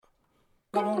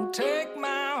Gonna take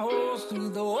my horse through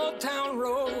the old town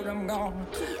road. I'm gonna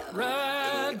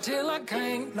ride till I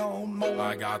can't no more.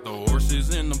 I got the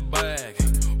horses in the back,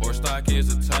 horse stock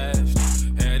is attached.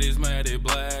 Head is matted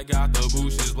black, got the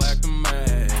bushes black to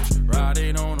match.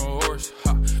 Riding on a horse,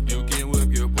 ha, you can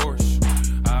whip your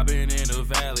Porsche. I've been in the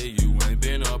valley, you ain't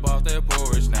been up off that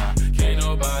porch. Now, can't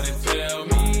nobody tell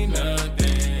me nothing.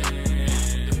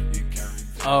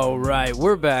 All right,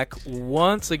 we're back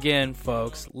once again,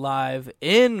 folks, live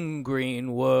in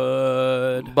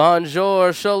Greenwood.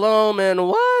 Bonjour, shalom, and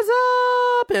what's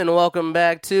up? And welcome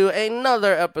back to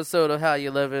another episode of How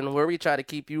You Livin', where we try to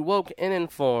keep you woke and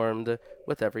informed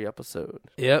with every episode.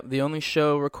 Yep, the only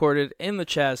show recorded in the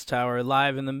Chaz Tower,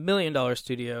 live in the $1 Million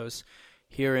Studios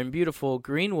here in beautiful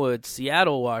Greenwood,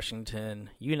 Seattle,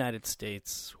 Washington, United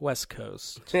States, West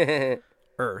Coast,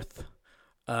 Earth.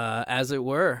 As it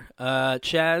were.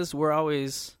 Chaz, we're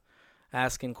always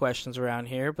asking questions around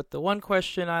here, but the one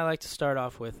question I like to start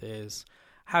off with is,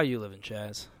 how you living,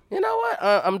 Chaz? You know what?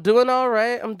 I'm doing all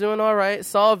right.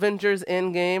 Saw Avengers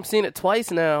Endgame. Seen it twice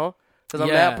now, because I'm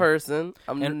that person.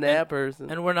 That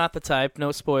person. And we're not the type.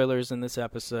 No spoilers in this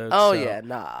episode. Oh, so, yeah,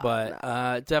 nah.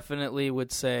 But definitely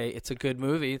would say it's a good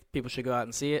movie. People should go out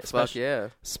and see it. Fuck yeah.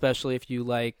 Especially if you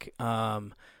like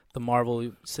the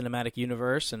Marvel Cinematic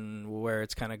Universe and where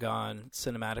it's kind of gone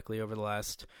cinematically over the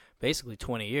last basically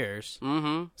 20 years.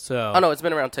 Mm-hmm. So, oh, no, it's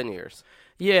been around 10 years.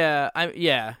 Yeah,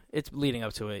 it's leading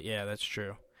up to it. Yeah, that's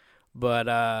true. But,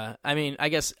 I mean, I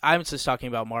guess I'm just talking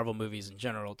about Marvel movies in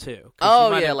general, too.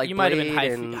 Oh, yeah, like you might have been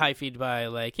Blade high-feed by,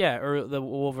 like, the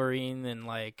Wolverine and,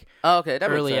 like, okay,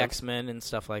 that early makes sense. X-Men and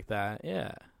stuff like that.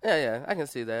 Yeah. Yeah, I can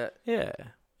see that. Yeah.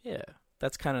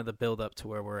 That's kind of the build-up to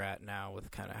where we're at now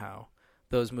with kind of how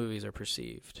those movies are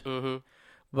perceived. Mm-hmm.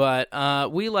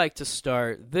 But we like to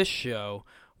start this show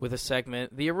with a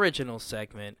segment, the original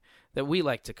segment, that we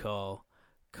like to call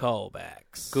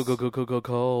Callbacks.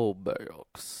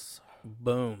 Callbacks.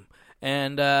 Boom.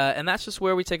 And that's just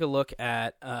where we take a look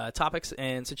at topics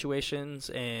and situations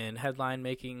and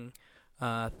headline-making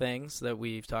things that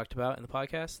we've talked about in the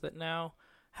podcast that now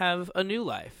have a new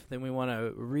life. Then we want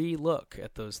to re-look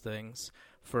at those things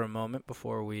for a moment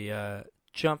before we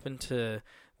jump into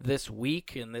this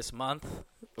week and this month.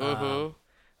 Mm-hmm.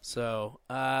 So,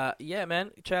 yeah,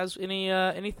 man. Chaz,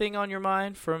 anything on your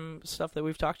mind from stuff that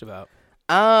we've talked about?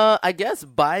 I guess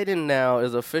Biden now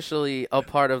is officially a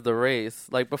part of the race.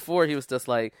 Like, before he was just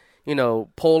like,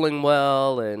 polling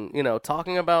well and,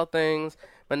 talking about things.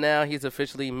 But now he's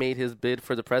officially made his bid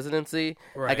for the presidency.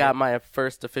 Right. I got my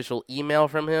first official email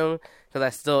from him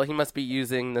because he must be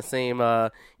using the same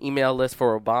email list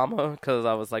for Obama because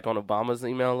I was like on Obama's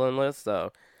email list.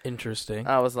 So interesting.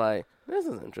 I was like, this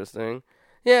is interesting.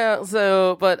 Yeah,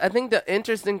 but I think the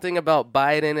interesting thing about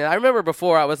Biden, and I remember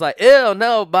before I was like, ew,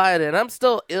 no Biden. I'm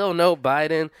still ill, no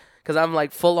Biden. Because I'm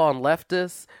like full on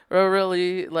leftist,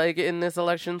 really, like in this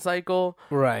election cycle.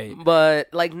 Right. But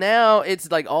like now, it's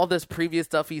like all this previous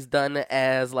stuff he's done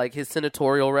as like his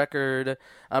senatorial record,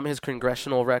 his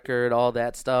congressional record, all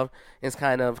that stuff is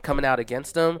kind of coming out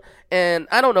against him. And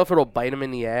I don't know if it'll bite him in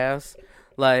the ass.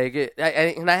 Like,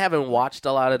 I haven't watched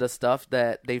a lot of the stuff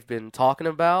that they've been talking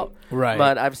about. Right.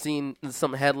 But I've seen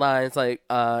some headlines like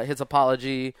his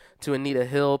apology to Anita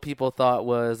Hill people thought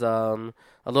was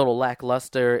a little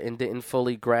lackluster and didn't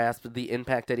fully grasp the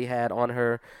impact that he had on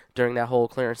her during that whole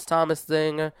Clarence Thomas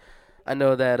thing. I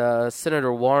know that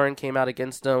Senator Warren came out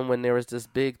against him when there was this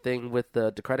big thing with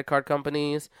the credit card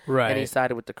companies. Right. And he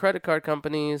sided with the credit card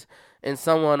companies. And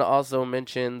someone also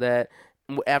mentioned that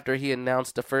after he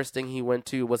announced, the first thing he went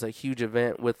to was a huge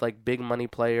event with like big money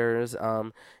players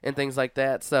and things like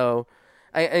that. So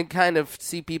I kind of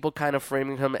see people kind of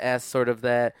framing him as sort of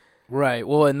that. Right.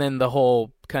 Well, and then the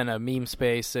whole kind of meme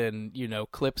space and,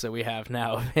 clips that we have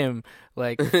now of him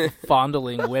like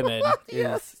fondling women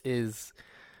is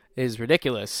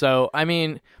ridiculous. So, I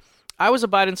mean, I was a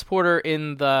Biden supporter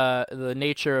in the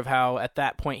nature of how at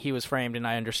that point he was framed and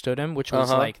I understood him, which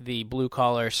was like the blue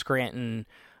collar Scranton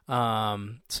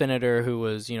senator who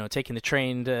was, taking the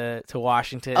train to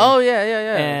Washington. Oh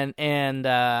yeah. And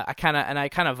I kind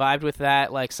of vibed with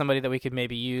that, like somebody that we could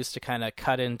maybe use to kind of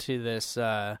cut into this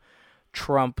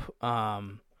Trump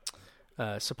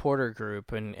supporter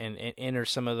group and enter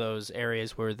some of those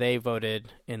areas where they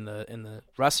voted in the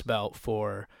Rust Belt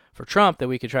for Trump, that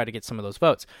we could try to get some of those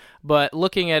votes. But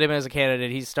looking at him as a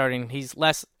candidate, he's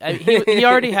less. He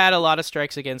already had a lot of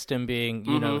strikes against him, being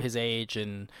his age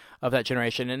and of that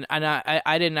generation. And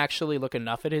I didn't actually look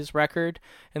enough at his record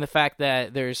and the fact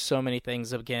that there's so many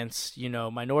things against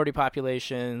minority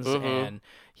populations, and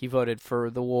he voted for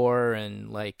the war and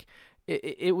like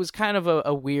it was kind of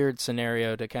a weird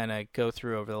scenario to kind of go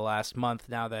through over the last month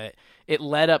now that it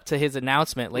led up to his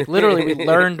announcement. Like, literally, we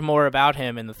learned more about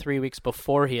him in the 3 weeks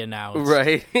before he announced.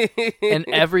 Right. And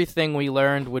everything we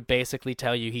learned would basically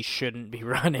tell you he shouldn't be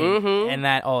running. And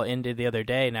that all ended the other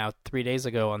day, now 3 days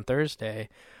ago on Thursday,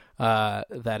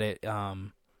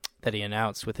 that he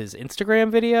announced with his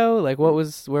Instagram video. Like, where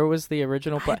was the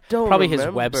original? Probably remember. His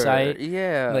website.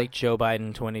 Yeah. Like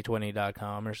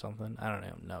JoeBiden2020.com or something. I don't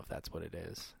even know if that's what it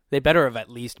is. They better have at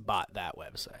least bought that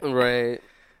website. Right.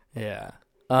 Yeah.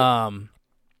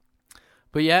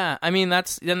 But yeah, I mean, so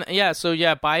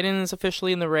Biden is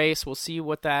officially in the race. We'll see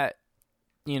what that,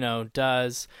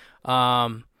 does.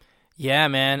 Yeah,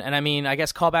 man. And I mean, I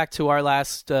guess call back to our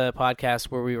last podcast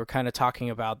where we were kind of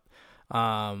talking about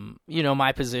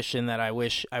my position that I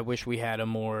wish we had a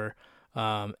more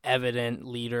evident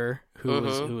leader who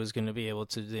was going to be able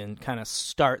to then kind of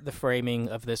start the framing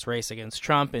of this race against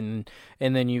Trump, and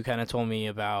then you kind of told me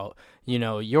about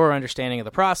your understanding of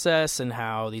the process and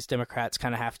how these Democrats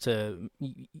kind of have to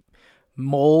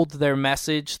mold their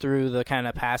message through the kind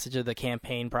of passage of the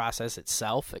campaign process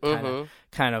itself. It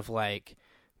kind of like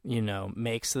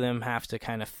makes them have to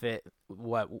kind of fit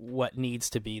what needs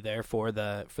to be there for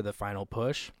the final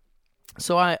push.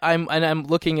 So I'm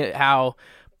looking at how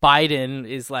Biden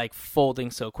is like folding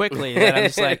so quickly that I'm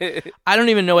just like, I don't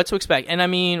even know what to expect. And I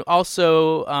mean,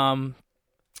 also,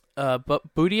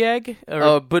 Buttigieg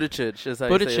is how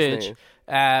you say his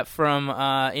name. From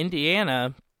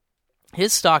Indiana,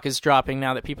 his stock is dropping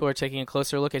now that people are taking a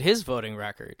closer look at his voting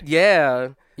record. Yeah.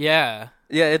 Yeah.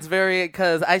 Yeah, it's very,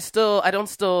 because I don't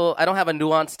have a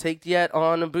nuanced take yet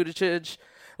on Buttigieg.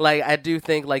 Like, I do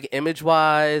think, like,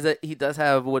 image-wise, he does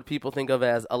have what people think of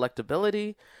as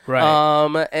electability.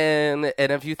 Right. And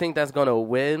if you think that's going to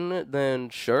win, then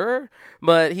sure.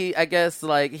 But he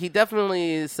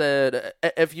definitely said,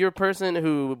 if you're a person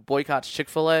who boycotts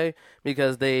Chick-fil-A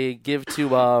because they give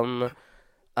to,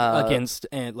 against,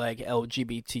 like,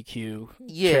 LGBTQ.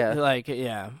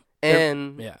 Yeah.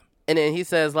 And then he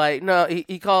says, like, no,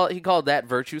 he called that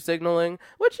virtue signaling,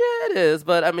 which, yeah, it is.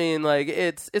 But, I mean, like,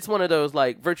 it's one of those,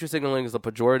 like, virtue signaling is a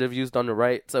pejorative used on the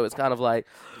right. So it's kind of like,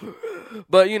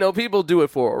 but, people do it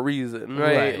for a reason,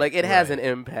 right? Like, it has an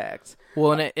impact.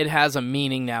 Well, and it has a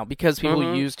meaning now because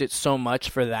people used it so much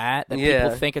for that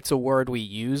people think it's a word we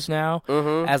use now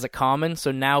as a common.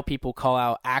 So now people call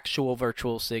out actual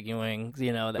virtual signaling,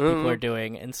 that people are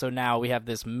doing. And so now we have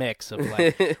this mix of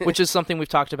like, which is something we've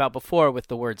talked about before with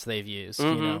the words they've used,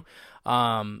 and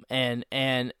I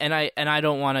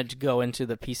don't want to go into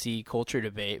the PC culture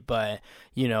debate, but,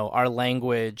 our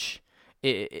language,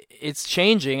 it's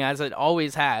changing as it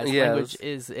always has. Yes. Language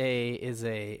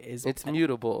it's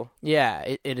mutable.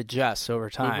 Yeah, it adjusts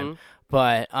over time.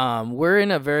 But we're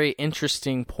in a very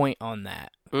interesting point on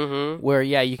that, where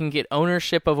you can get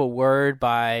ownership of a word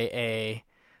by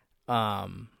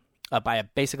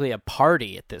basically a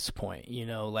party at this point.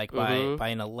 Like by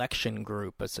an election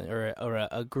group or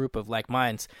a group of like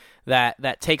minds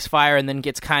that takes fire and then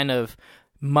gets kind of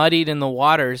muddied in the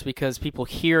waters because people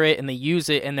hear it and they use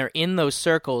it and they're in those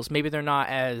circles. Maybe they're not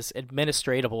as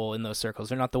administratable in those circles.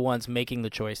 They're not the ones making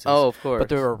the choices. Oh, of course. But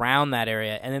they're around that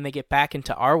area. And then they get back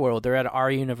into our world. They're at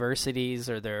our universities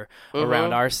or they're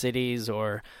around our cities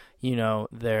or,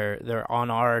 they're on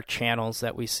our channels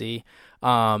that we see.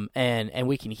 And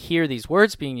we can hear these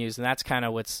words being used. And that's kind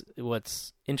of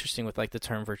what's interesting with like the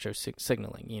term virtue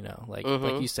signaling, like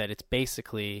you said, it's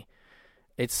basically...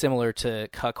 It's similar to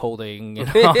cuckolding and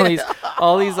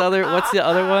all these other. What's the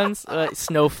other ones?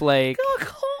 Snowflake.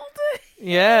 Cuckolding.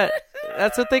 Yeah,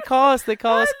 that's what they call us. They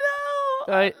call us.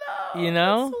 I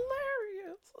know.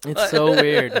 It's hilarious. It's so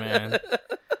weird, man.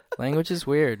 Language is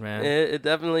weird, man. It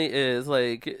definitely is.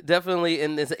 Like, definitely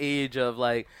in this age of,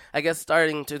 like, I guess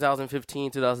starting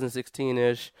 2015,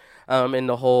 2016-ish, in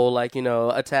the whole, like,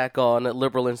 attack on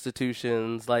liberal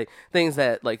institutions, like, things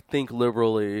that, like, think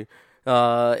liberally.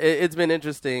 It's been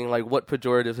interesting, like, what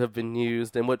pejoratives have been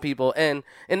used and what people, and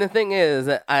the thing is,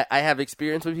 I have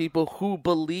experience with people who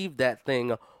believe that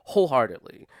thing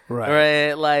wholeheartedly,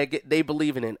 right? Like, they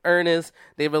believe in earnest.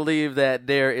 They believe that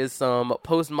there is some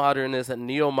postmodernist and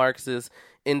neo-Marxist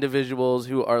individuals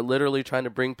who are literally trying to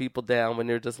bring people down when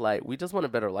they're just like, we just want a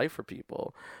better life for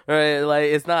people, right?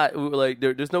 Like, it's not like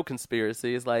there's no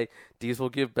conspiracy. It's like, these will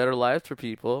give better lives for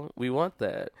people. We want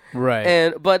that,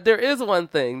 right? But there is one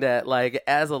thing that, like,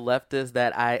 as a leftist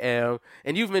that I am,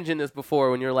 and you've mentioned this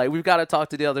before when you're like, we've got to talk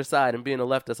to the other side, and being a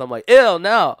leftist, I'm like, ew,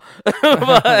 no.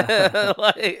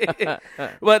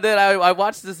 but then I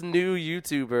watched this new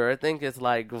YouTuber. I think it's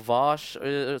like Vosh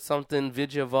or something,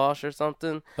 Vidya Vosh or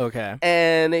something. Okay. And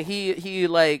and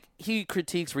he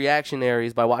critiques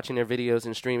reactionaries by watching their videos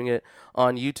and streaming it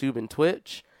on YouTube and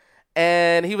Twitch.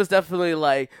 And he was definitely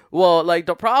like, well, like,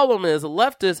 the problem is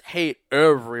leftists hate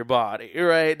everybody,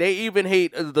 right? They even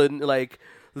hate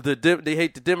they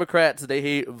hate the Democrats, they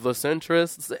hate the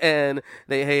centrists, and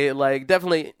they hate, like,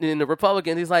 definitely in the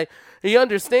Republicans. He's like, he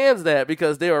understands that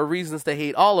because there are reasons to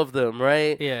hate all of them,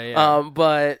 right? Yeah.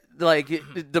 But, like,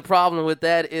 the problem with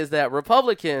that is that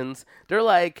Republicans, they're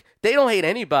like, they don't hate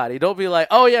anybody. They'll be like,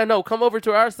 oh, yeah, no, come over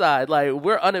to our side. Like,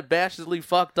 we're unabashedly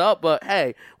fucked up, but,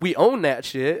 hey, we own that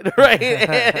shit, right?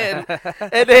 and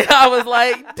then I was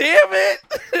like, damn it.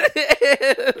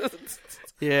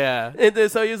 Yeah. And then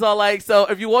so he's all like, so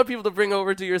if you want people to bring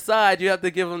over to your side, you have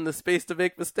to give them the space to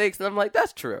make mistakes. And I'm like,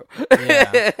 that's true.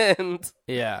 Yeah. And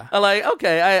Yeah. I'm like,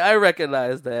 okay, I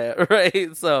recognize that,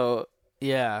 right? So.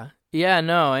 Yeah. Yeah,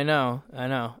 no, I know.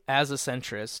 As a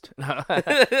centrist.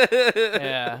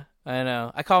 Yeah, I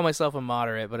know. I call myself a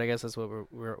moderate, but I guess that's what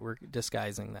we're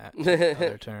disguising that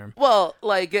other term. Well,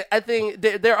 like, I think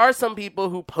there are some people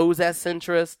who pose as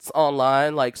centrists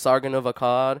online, like Sargon of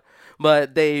Akkad,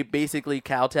 but they basically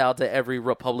kowtow to every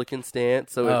Republican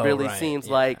stance, so it really seems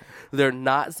like they're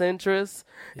not centrists.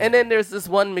 Yeah. And then there's this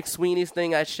one McSweeney's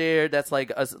thing I shared that's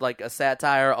like a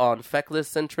satire on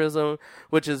feckless centrism,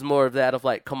 which is more of that of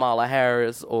like Kamala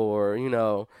Harris or, you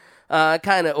know,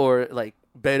 kind of, or like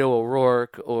Beto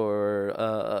O'Rourke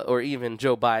or even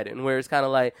Joe Biden, where it's kind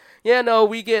of like, yeah, no,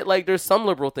 we get, like, there's some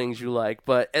liberal things you like,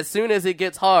 but as soon as it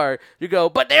gets hard, you go,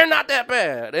 but they're not that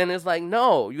bad. And it's like,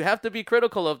 no, you have to be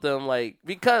critical of them, like,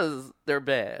 because they're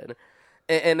bad.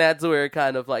 And that's where it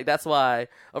kind of, like, that's why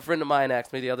a friend of mine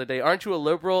asked me the other day, aren't you a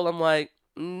liberal? I'm like,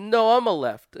 no, I'm a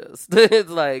leftist. It's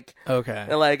like, okay.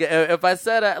 And like, if I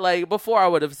said, like, before I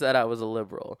would have said I was a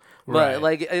liberal. But, right.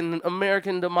 Like, in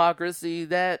American democracy,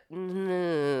 that,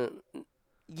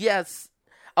 yes,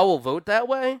 I will vote that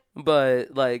way.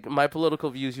 But, like, my political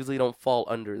views usually don't fall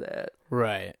under that.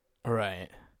 Right.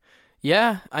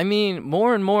 Yeah, I mean,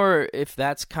 more and more, if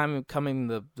that's coming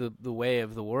the way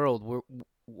of the world,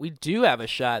 we do have a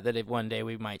shot that if one day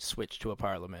we might switch to a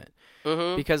parliament.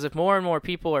 Mm-hmm. Because if more and more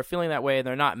people are feeling that way and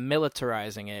they're not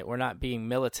militarizing it, we're not being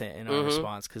militant in our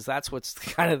response, because that's what's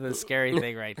kind of the scary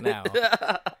thing right now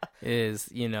is,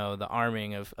 you know, the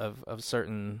arming of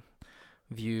certain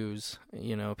views.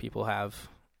 You know, people have,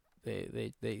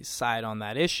 they side on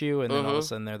that issue, and then all of a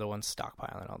sudden they're the ones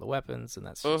stockpiling all the weapons, and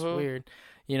that's just weird,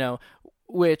 you know,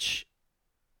 which,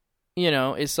 you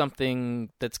know, is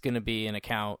something that's going to be an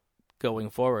account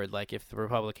going forward, like if the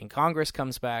Republican Congress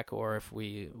comes back or if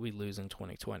we lose in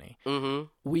 2020.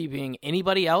 We being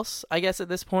anybody else, I guess, at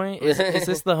this point. Is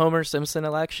this the Homer Simpson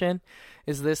election?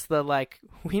 Is this the, like,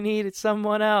 we needed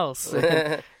someone else?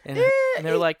 And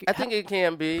they're like... I think it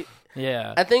can be.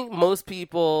 Yeah. I think most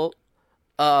people...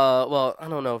 well, I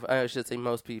don't know if I should say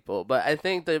most people, but I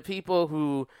think the people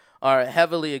who are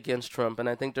heavily against Trump, and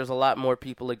I think there's a lot more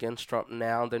people against Trump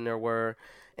now than there were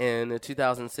in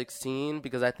 2016,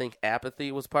 because I think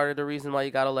apathy was part of the reason why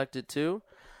he got elected too.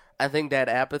 I think that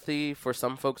apathy for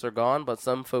some folks are gone, but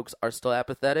some folks are still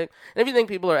apathetic. And if you think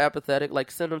people are apathetic,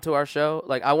 like, send them to our show.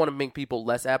 Like, I want to make people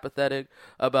less apathetic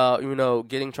about, you know,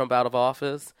 getting Trump out of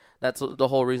office. That's the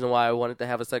whole reason why I wanted to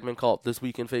have a segment called This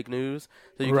Week in Fake News,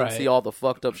 so you can see all the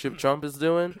fucked up shit Trump is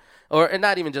doing. And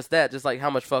not even just that, just like how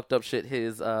much fucked up shit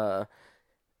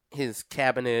his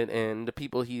cabinet and the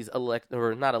people he's elected,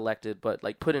 or not elected, but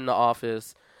like put into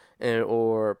office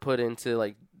or put into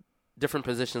like different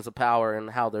positions of power, and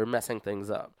how they're messing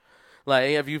things up. Like,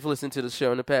 if you've listened to the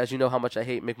show in the past, you know how much I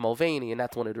hate Mick Mulvaney, and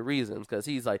that's one of the reasons, because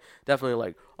he's like definitely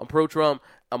like, I'm pro-Trump,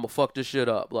 I'm gonna fuck this shit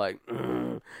up. Like,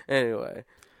 anyway.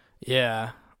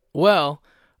 Yeah. Well,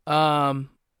 I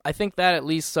think that at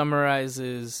least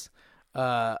summarizes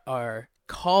our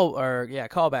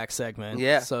callback segment.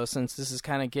 Yeah. So since this is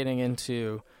kind of getting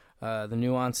into the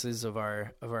nuances of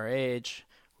our age,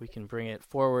 we can bring it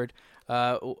forward.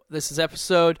 This is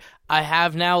episode I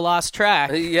have now lost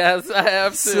track. Yes, I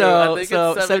have too. I think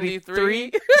it's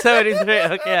 73.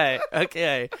 73.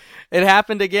 Okay. It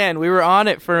happened again. We were on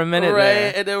it for a minute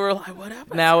there. And then we're like, what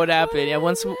happened? Now what happened? Yeah,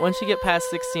 once you get past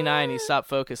 69, you stop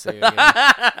focusing again.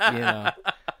 You know.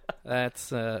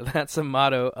 That's a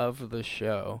motto of the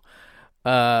show.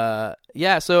 So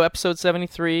episode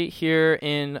 73 here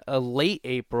in late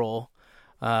April.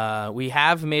 We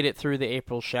have made it through the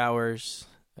April showers,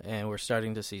 and we're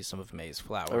starting to see some of May's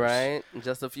flowers. Right. In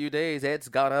just a few days, it's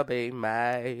gonna be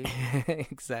May.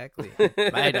 Exactly.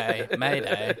 May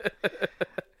Day.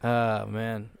 Oh,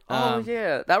 man.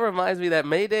 Yeah. That reminds me that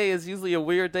May Day is usually a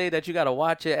weird day that you gotta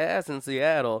watch your ass in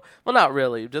Seattle. Well, not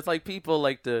really. Just like people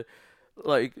like to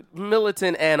Like,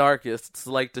 militant anarchists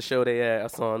like to show their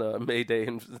ass on May Day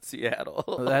in Seattle.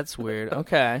 Oh, that's weird.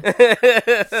 Okay.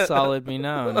 Solid be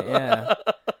known. Yeah.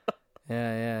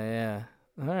 Yeah.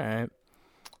 All right.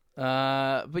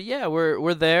 But yeah,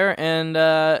 we're there, and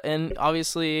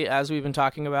obviously, as we've been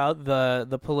talking about,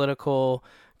 the political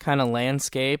kind of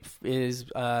landscape is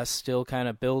still kind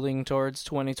of building towards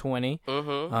 2020.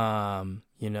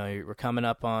 Mm-hmm. We're coming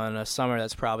up on a summer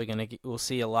that's probably we'll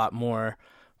see a lot more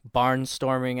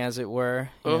barnstorming, as it were.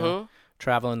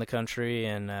 Traveling the country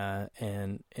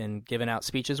and giving out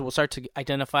speeches. We'll start to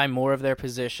identify more of their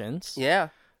positions. Yeah.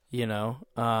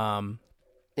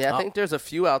 Yeah, I think there's a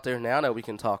few out there now that we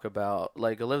can talk about,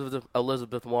 like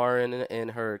Elizabeth Warren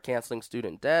and her canceling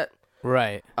student debt.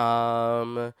 Right.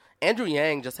 Andrew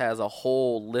Yang just has a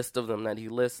whole list of them that he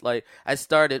lists. Like, I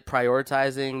started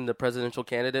prioritizing the presidential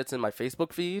candidates in my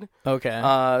Facebook feed. Okay.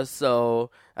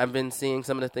 So I've been seeing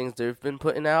some of the things they've been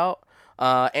putting out.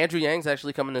 Andrew Yang's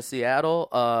actually coming to Seattle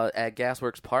at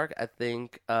Gasworks Park, I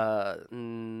think,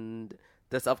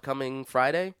 this upcoming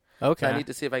Friday. Okay. So I need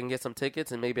to see if I can get some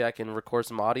tickets, and maybe I can record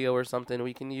some audio or something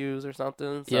we can use or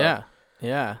something. So,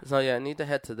 Yeah. So, yeah, I need to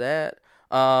head to that.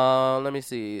 Let me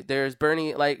see. There's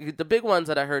Bernie, like, the big ones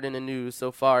that I heard in the news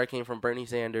so far came from Bernie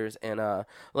Sanders and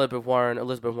Elizabeth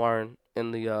Warren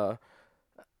in the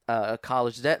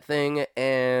college debt thing,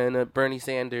 and Bernie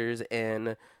Sanders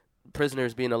and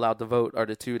prisoners being allowed to vote are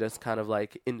the two that's kind of,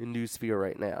 like, in the news sphere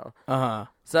right now. Uh-huh.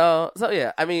 So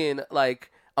yeah, I mean,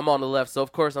 like, I'm on the left, so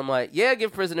of course I'm like, yeah,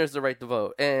 give prisoners the right to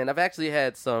vote. And I've actually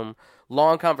had some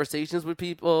long conversations with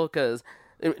people, because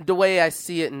the way I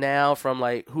see it now from,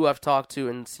 like, who I've talked to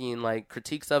and seen, like,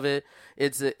 critiques of it,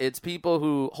 it's people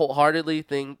who wholeheartedly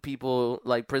think people,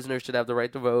 like, prisoners should have the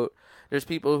right to vote. There's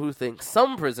people who think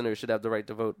some prisoners should have the right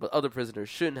to vote, but other prisoners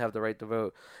shouldn't have the right to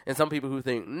vote. And some people who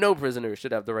think no prisoners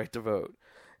should have the right to vote.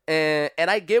 And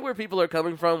I get where people are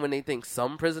coming from when they think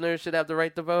some prisoners should have the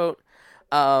right to vote.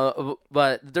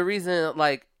 But the reason,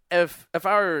 like, if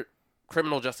our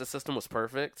criminal justice system was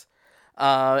perfect,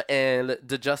 and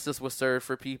the justice was served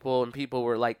for people and people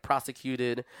were, like,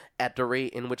 prosecuted at the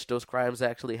rate in which those crimes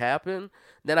actually happen,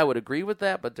 then I would agree with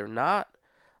that, but they're not.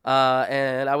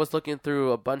 And I was looking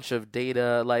through a bunch of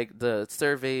data, like the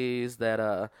surveys that,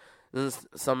 I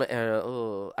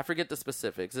forget the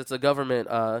specifics. It's a government,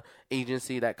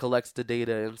 agency that collects the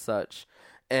data and such.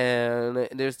 And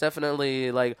there's definitely,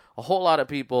 like, a whole lot of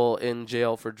people in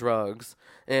jail for drugs.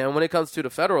 And when it comes to the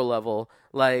federal level,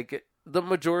 like, the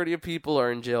majority of people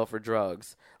are in jail for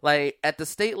drugs. Like, at the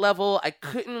state level, I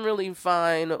couldn't really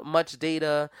find much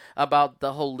data about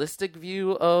the holistic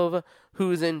view of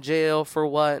who's in jail for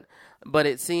what. But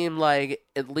it seemed like,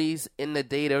 at least in the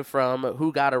data from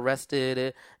who got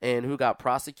arrested and who got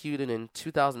prosecuted in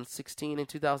 2016 and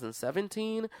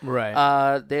 2017,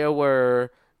 right, there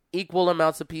were equal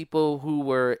amounts of people who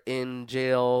were in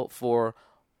jail for,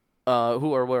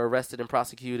 were arrested and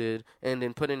prosecuted and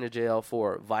then put into jail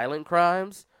for violent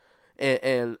crimes.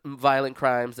 And violent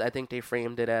crimes, I think they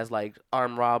framed it as, like,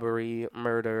 armed robbery,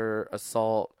 murder,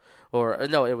 assault, or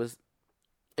no, it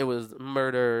was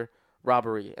murder,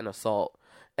 robbery, and assault,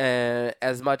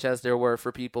 as much as there were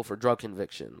for people for drug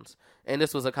convictions. And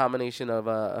this was a combination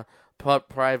of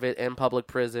private and public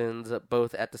prisons,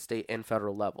 both at the state and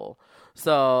federal level.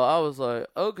 So I was like,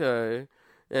 okay.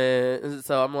 And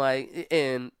so I'm like,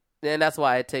 and that's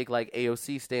why I take, like,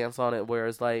 AOC stance on it, where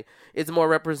it's like, it's more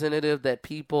representative that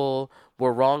people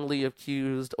were wrongly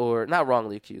accused, or not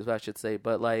wrongly accused, I should say,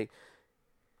 but like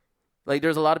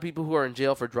there's a lot of people who are in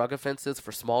jail for drug offenses,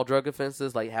 for small drug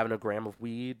offenses, like having a gram of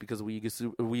weed, because weed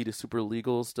is super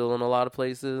legal still in a lot of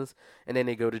places, and then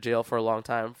they go to jail for a long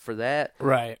time for that.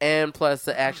 right. And plus,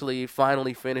 actually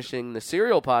finally finishing the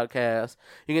Serial podcast,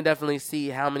 you can definitely see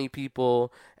how many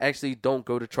people actually don't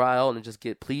go to trial and just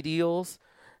get plea deals.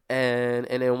 And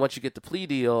then once you get the plea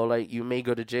deal, like, you may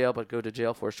go to jail, but go to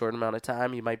jail for a short amount of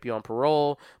time. You might be on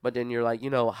parole, but then you're, like,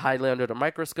 highly under the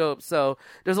microscope. So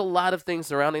there's a lot of things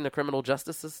surrounding the criminal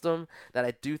justice system that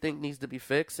I do think needs to be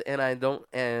fixed. And I don't,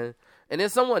 and then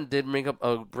someone did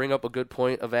bring up a good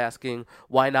point of asking,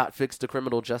 why not fix the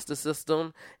criminal justice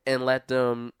system and let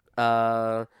them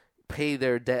pay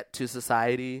their debt to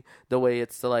society the way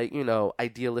it's, like,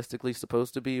 idealistically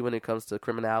supposed to be when it comes to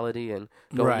criminality and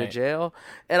going to jail.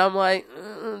 And I'm like,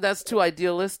 that's too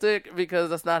idealistic, because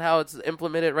that's not how it's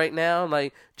implemented right now.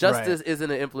 Like, justice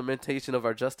isn't an implementation of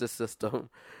our justice system.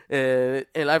 And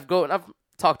I've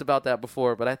talked about that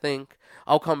before, but I think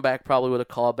I'll come back probably with a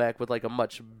callback with, like, a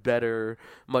much better,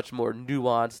 much more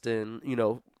nuanced and,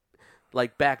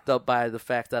 like backed up by the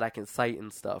fact that I can cite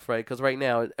and stuff, right? Because right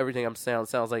now everything I'm saying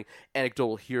sounds like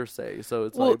anecdotal hearsay. So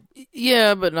it's like,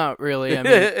 yeah, but not really. I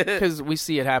mean, because we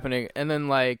see it happening, and then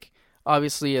like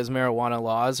obviously as marijuana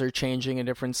laws are changing in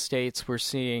different states, we're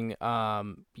seeing,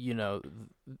 you know,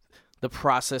 the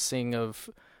processing of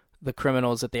the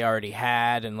criminals that they already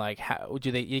had, and like how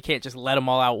do they? You can't just let them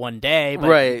all out one day, but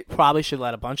right. you probably should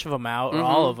let a bunch of them out or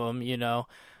all of them, you know.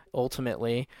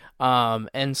 Ultimately,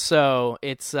 and so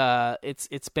it's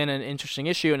been an interesting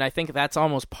issue, and I think that's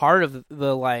almost part of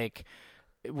the like,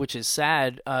 which is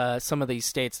sad. Some of these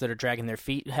states that are dragging their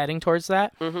feet heading towards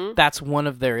that, that's one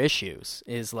of their issues,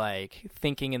 is like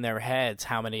thinking in their heads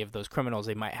how many of those criminals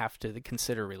they might have to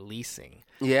consider releasing.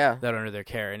 Yeah, that are under their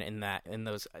care, and in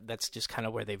those that's just kind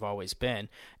of where they've always been.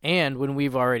 And when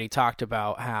we've already talked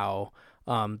about how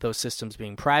those systems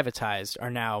being privatized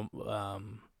are now.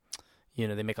 You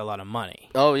know, they make a lot of money.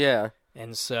 Oh yeah,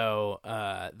 and so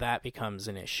that becomes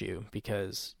an issue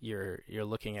because you're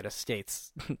looking at a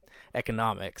state's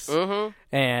economics.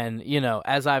 And you know,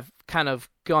 as I've kind of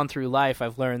gone through life,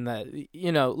 I've learned that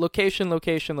you know, location's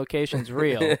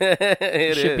real.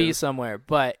 It should be somewhere,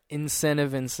 but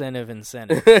incentive.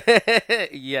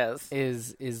 Yes,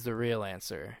 is the real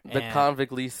answer. The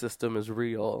convict lease system is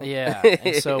real. Yeah,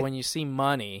 and so when you see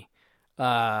money,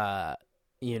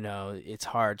 you know, it's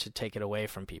hard to take it away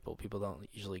from people. People don't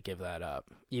usually give that up,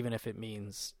 even if it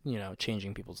means, you know,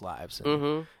 changing people's lives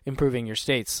and improving your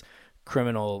state's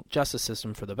criminal justice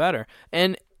system for the better.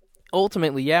 And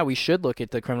ultimately, yeah, we should look at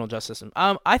the criminal justice system.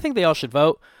 I think they all should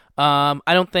vote. I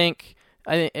don't think.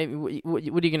 What are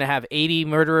you going to have? 80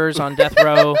 murderers on death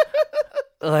row?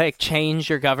 Like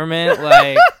change your government?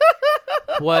 Like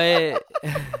what?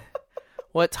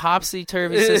 What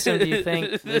topsy-turvy system do you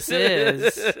think this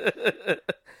is?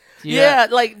 Yeah,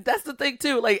 like, that's the thing,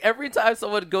 too. Like, every time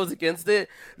someone goes against it,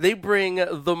 they bring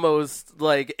the most,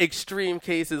 like, extreme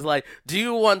cases. Like, do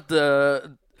you want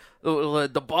the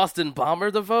Boston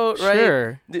bomber to vote, right?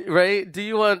 Sure. Right? Do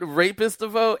you want rapists to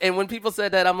vote? And when people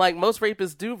said that, I'm like, most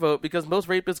rapists do vote because most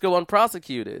rapists go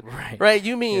unprosecuted. Right?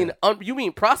 You mean you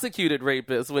mean prosecuted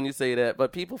rapists when you say that,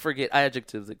 but people forget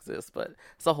adjectives exist, but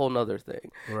it's a whole nother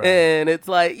thing. Right. And it's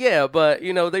like, yeah, but,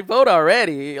 you know, they vote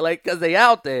already, like, because they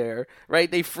out there, right?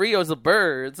 They free as a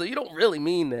bird, so you don't really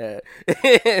mean that.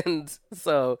 And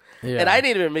so, and I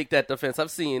didn't even make that defense. I've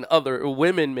seen other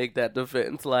women make that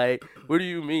defense, like, what do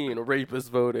you mean? Rapists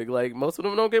voting, like most of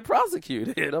them don't get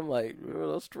prosecuted. I'm like,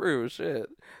 well, that's true, shit.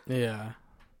 Yeah.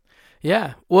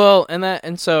 Well,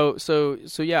 and so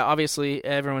yeah. Obviously,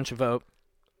 everyone should vote.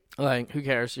 Like, who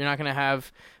cares? You're not gonna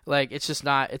have like it's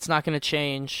not gonna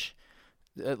change.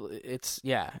 I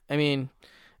mean.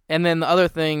 And then the other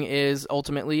thing is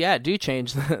ultimately, do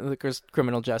change the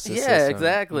criminal justice system. Yeah,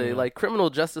 exactly. You know? Like, criminal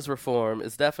justice reform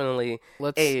is definitely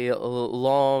a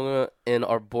long and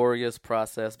arduous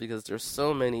process because there's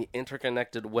so many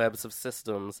interconnected webs of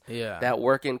systems that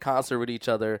work in concert with each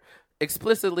other,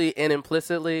 explicitly and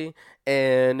implicitly,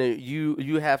 and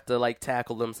you have to, like,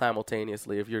 tackle them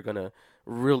simultaneously if you're gonna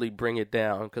really bring it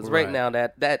down. Because right now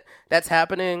that's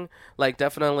happening. Like,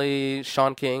 definitely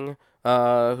Sean King,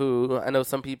 who I know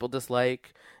some people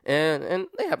dislike, and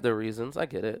they have their reasons. I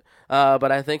get it.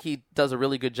 But I think he does a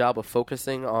really good job of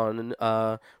focusing on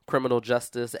criminal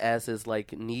justice as his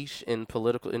like niche in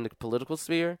the political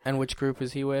sphere. And which group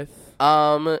is he with?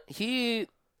 I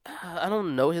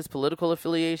don't know his political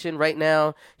affiliation right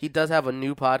now. He does have a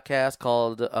new podcast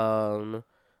called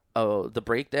The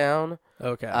Breakdown.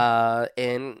 Okay.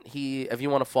 And if you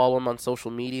want to follow him on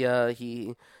social media,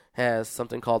 he has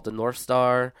something called the North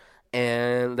Star.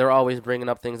 And they're always bringing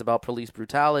up things about police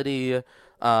brutality,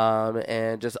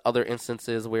 and just other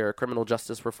instances where criminal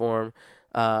justice reform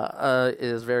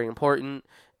is very important.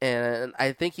 And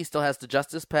I think he still has the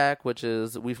Justice PAC, which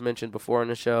is we've mentioned before in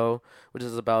the show, which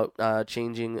is about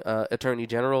changing attorney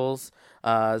generals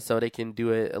so they can do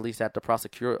it at least at the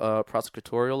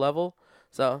prosecutorial level.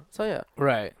 So yeah,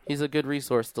 right. He's a good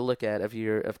resource to look at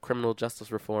if criminal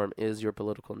justice reform is your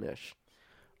political niche.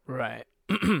 Right.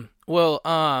 Well,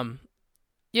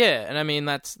 yeah, and I mean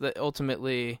that's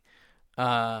ultimately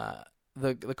the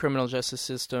criminal justice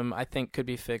system. I think could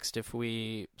be fixed if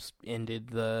we ended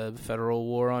the federal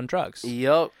war on drugs.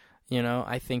 Yep. You know,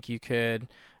 I think you could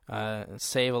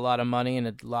save a lot of money in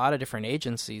a lot of different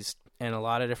agencies and a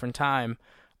lot of different time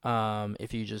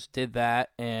if you just did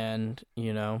that, and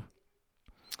you know.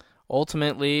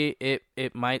 Ultimately,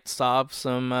 it might solve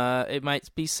some. It might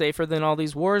be safer than all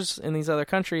these wars in these other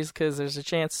countries because there's a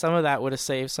chance some of that would have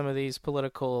saved some of these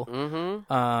political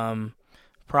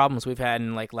problems we've had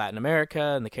in like Latin America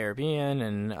and the Caribbean.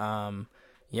 And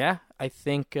I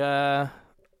think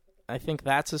I think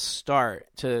that's a start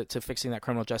to fixing that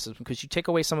criminal justice, because you take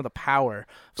away some of the power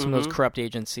of some of those corrupt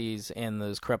agencies and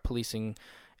those corrupt policing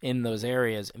in those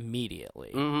areas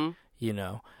immediately. You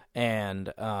know,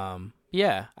 and I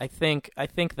think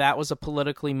that was a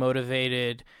politically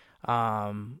motivated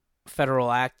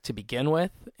federal act to begin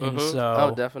with, and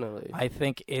so definitely, I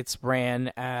think it's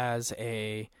ran as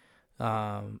a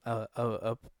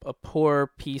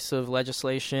poor piece of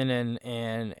legislation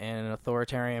and an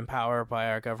authoritarian power by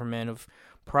our government of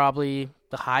probably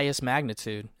the highest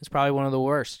magnitude. It's probably one of the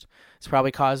worst. It's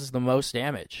probably causes the most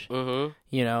damage. You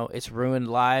know, it's ruined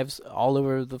lives all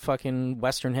over the fucking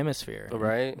Western Hemisphere,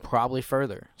 right? Probably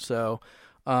further. So,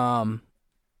 I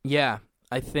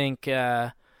think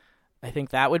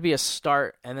that would be a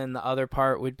start, and then the other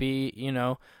part would be, you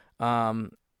know,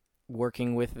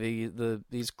 working with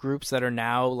these groups that are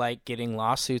now like getting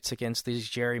lawsuits against these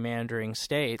gerrymandering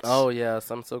states. Oh yes,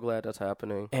 I'm so glad that's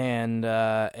happening. And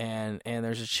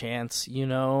there's a chance, you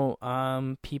know,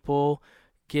 people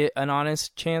get an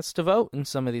honest chance to vote in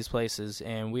some of these places,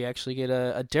 and we actually get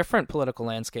a different political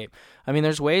landscape. I mean,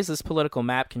 there's ways this political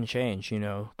map can change, you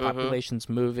know, populations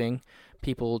moving,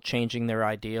 people changing their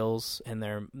ideals and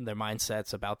their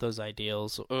mindsets about those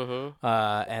ideals,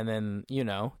 and then, you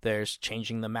know, there's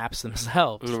changing the maps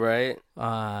themselves, right?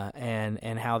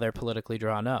 And how they're politically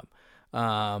drawn up.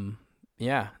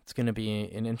 It's going to be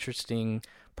an interesting,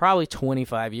 probably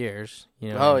 25 years, you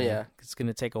know. It's going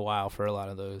to take a while for a lot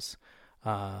of those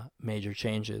major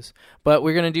changes, but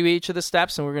we're going to do each of the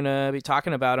steps, and we're going to be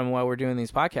talking about them while we're doing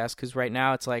these podcasts, because right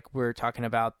now it's like we're talking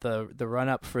about the run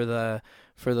up for the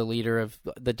leader of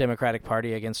the Democratic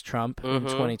Party against Trump in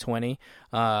 2020.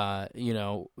 You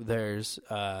know, there's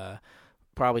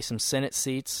probably some Senate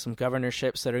seats, some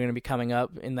governorships that are going to be coming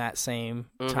up in that same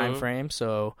time frame.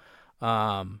 So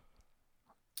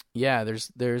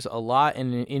there's a lot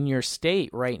in your state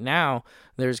right now.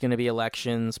 There's going to be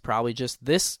elections probably just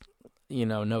this, you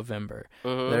know, November.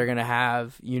 They're going to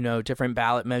have, you know, different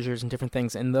ballot measures and different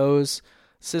things, and those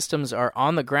systems are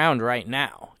on the ground right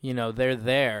now. You know, they're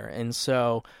there, and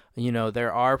so, you know,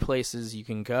 there are places you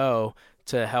can go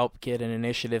to help get an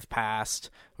initiative passed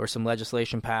or some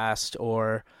legislation passed,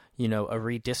 or, you know, a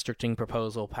redistricting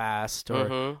proposal passed,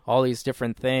 or all these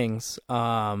different things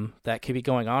that could be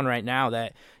going on right now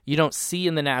that you don't see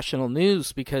in the national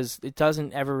news because it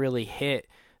doesn't ever really hit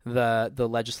the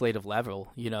legislative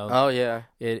level, you know.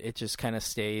 It just kind of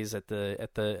stays at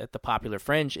the popular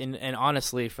fringe, and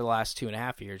honestly for the last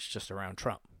 2.5 years just around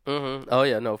Trump.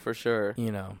 No, for sure,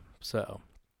 you know. So,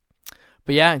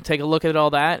 but take a look at all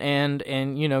that,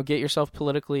 and you know, get yourself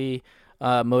politically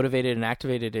motivated and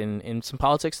activated in some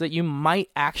politics that you might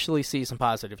actually see some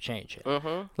positive change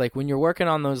in. Like when you're working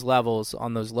on those levels,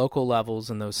 on those local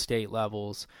levels and those state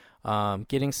levels,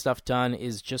 getting stuff done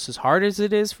is just as hard as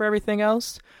it is for everything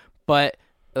else, but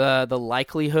the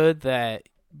likelihood that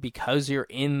because you're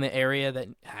in the area that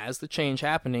has the change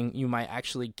happening, you might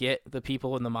actually get the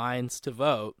people in the minds to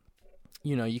vote.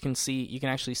 You know, you can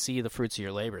actually see the fruits of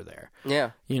your labor there.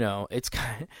 Yeah. You know,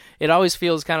 it always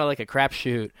feels kind of like a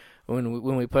crapshoot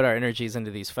when we put our energies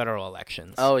into these federal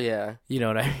elections. Oh yeah. You know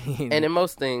what I mean? And in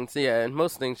most things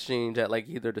change at like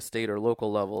either the state or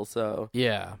local level. So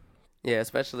yeah. Yeah,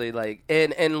 especially like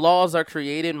and laws are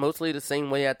created mostly the same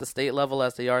way at the state level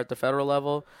as they are at the federal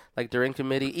level, like during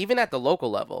committee, even at the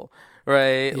local level,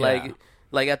 right? Yeah.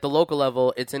 Like at the local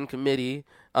level, it's in committee,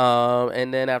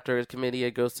 and then after a committee,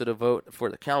 it goes to the vote for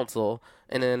the council,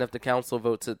 and then if the council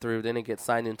votes it through, then it gets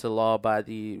signed into law by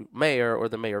the mayor, or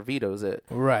the mayor vetoes it.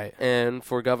 Right. And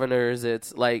for governors,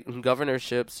 it's like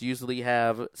governorships usually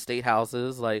have state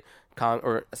houses, like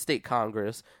or a state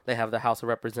Congress. They have the House of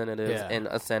Representatives and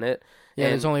a Senate. Yeah,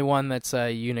 and there's only one that's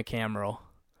unicameral.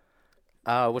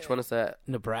 Which one is that?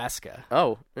 Nebraska.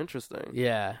 Oh, interesting.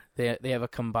 Yeah, they have a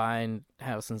combined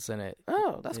House and Senate.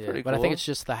 Oh, that's pretty cool. But I think it's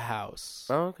just the House.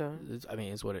 Oh, okay. I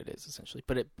mean, it's what it is, essentially.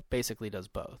 But it basically does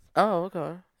both. Oh,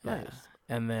 okay. Nice.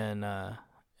 Yeah. And then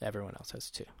everyone else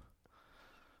has 2.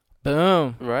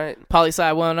 Boom. Right.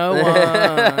 Poli-Sci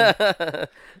 101.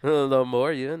 The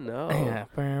more you know. Yeah.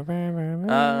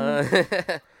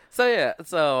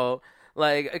 So,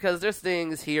 like, because there's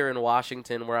things here in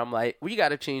Washington where I'm like, we got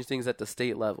to change things at the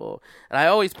state level. And I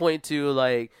always point to,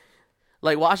 like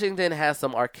Washington has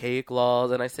some archaic laws,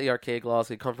 and I say archaic laws,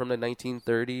 they come from the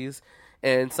 1930s.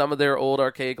 And some of their old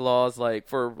archaic laws, like,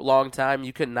 for a long time,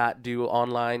 you could not do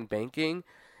online banking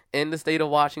in the state of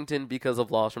Washington because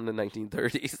of laws from the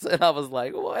 1930s. And I was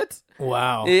like, what?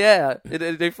 Wow. Yeah.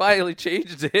 They finally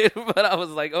changed it, but I was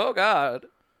like, oh, God.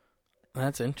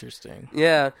 That's interesting.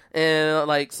 Yeah, and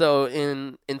like so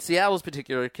in Seattle's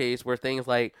particular case, where things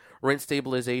like rent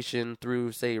stabilization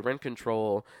through say rent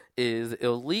control is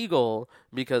illegal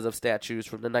because of statutes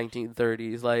from the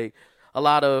 1930s, like a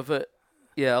lot of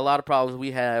problems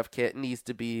we have needs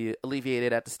to be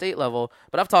alleviated at the state level.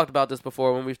 But I've talked about this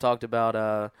before when we've talked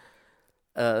about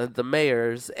the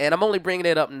mayors, and I'm only bringing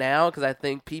it up now because I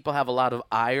think people have a lot of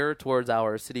ire towards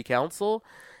our city council.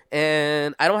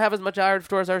 And I don't have as much ire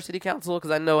towards our city council because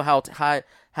I know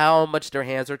how much their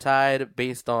hands are tied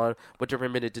based on what they're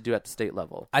permitted to do at the state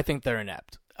level. I think they're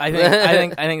inept. I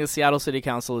think the Seattle City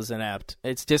Council is inept.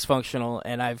 It's dysfunctional,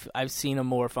 and I've seen a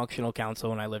more functional council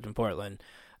when I lived in Portland.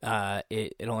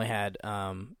 It only had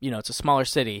it's a smaller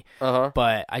city,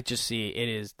 but I just see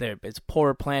it's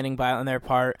poor planning on their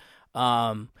part.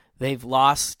 They've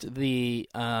lost the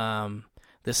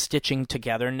stitching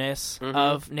togetherness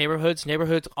of neighborhoods.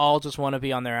 Neighborhoods all just want to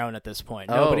be on their own at this point.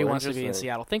 Nobody wants to be in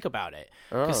Seattle. Think about it.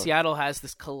 Because Seattle has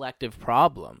this collective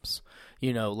problems.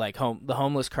 Like the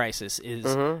homeless crisis is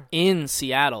in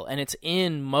Seattle, and it's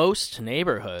in most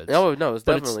neighborhoods. Oh, no, it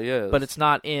definitely is. But it's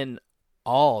not in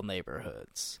all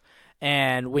neighborhoods.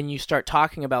 And when you start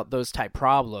talking about those type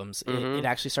problems, it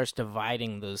actually starts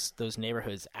dividing those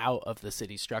neighborhoods out of the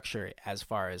city structure as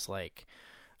far as like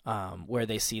where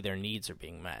they see their needs are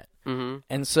being met.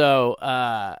 And so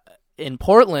in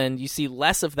Portland, you see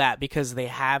less of that because they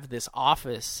have this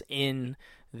office in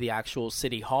the actual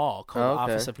city hall called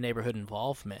Office of Neighborhood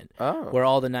Involvement, where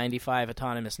all the 95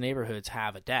 autonomous neighborhoods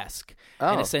have a desk.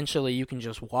 And essentially you can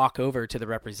just walk over to the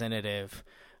representative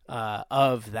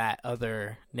of that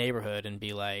other neighborhood and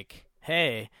be like,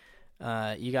 hey,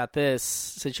 you got this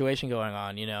situation going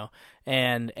on,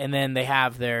 and then they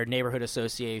have their neighborhood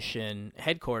association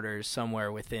headquarters somewhere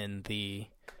within the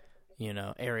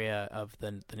area of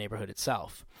the neighborhood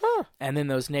itself. And then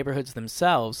those neighborhoods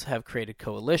themselves have created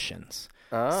coalitions.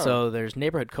 So there's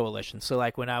neighborhood coalitions. So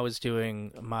like when I was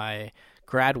doing my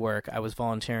grad work, I was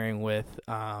volunteering with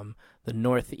the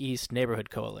Northeast Neighborhood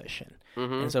Coalition.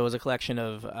 And so it was a collection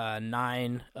of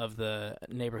 9 of the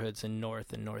neighborhoods in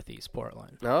North and Northeast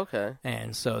Portland. Okay.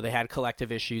 And so they had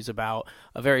collective issues about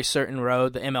a very certain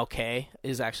road. The MLK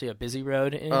is actually a busy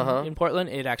road in Portland.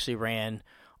 It actually ran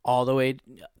all the way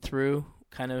through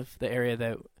kind of the area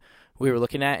that we were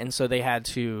looking at. And so they had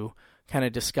to kind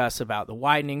of discuss about the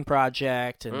widening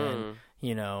project and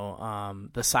then,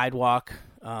 the sidewalk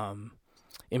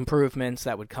improvements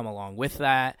that would come along with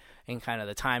that and kind of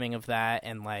the timing of that.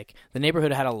 And like the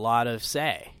neighborhood had a lot of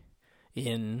say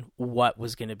in what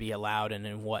was going to be allowed and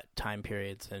in what time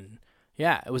periods. And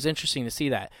yeah, it was interesting to see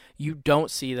that. You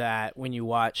don't see that when you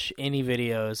watch any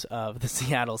videos of the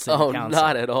Seattle City Council.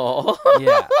 Not at all.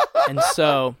 Yeah. And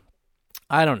so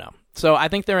I don't know. So I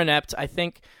think they're inept. I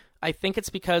think it's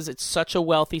because it's such a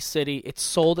wealthy city. It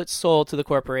sold its soul to the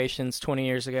corporations 20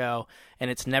 years ago, and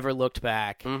it's never looked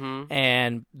back.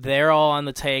 And they're all on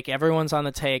the take. Everyone's on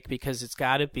the take because it's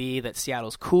got to be that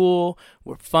Seattle's cool.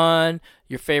 We're fun.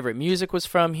 Your favorite music was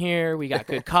from here. We got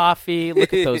good coffee.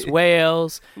 Look at those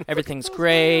whales. Everything's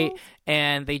great.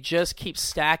 And they just keep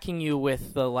stacking you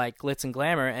with the like glitz and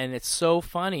glamour, and it's so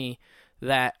funny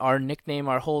that our nickname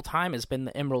our whole time has been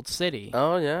the Emerald City.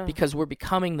 Oh, yeah. Because we're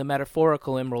becoming the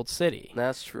metaphorical Emerald City.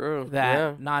 That's true.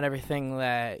 That not everything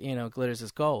that, glitters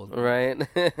is gold. Right.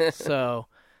 So,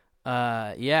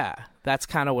 that's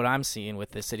kind of what I'm seeing with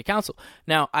this city council.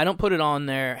 Now, I don't put it on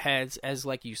their heads as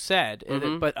like you said,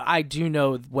 but I do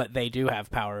know what they do have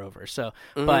power over. So,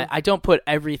 but I don't put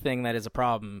everything that is a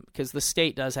problem because the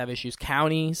state does have issues.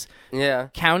 Counties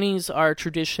are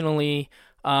traditionally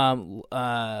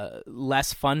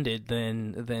less funded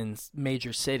than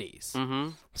major cities.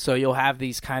 So you'll have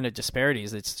these kind of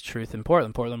disparities. It's the truth in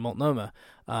Portland, Multnomah,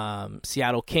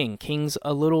 Seattle, King's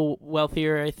a little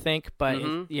wealthier, I think, but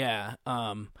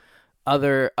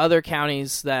other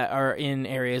counties that are in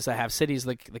areas that have cities,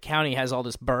 like the county has all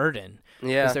this burden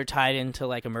because they're tied into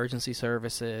like emergency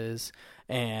services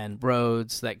and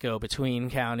roads that go between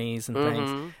counties and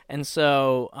things. And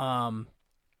so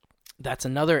that's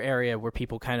another area where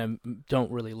people kind of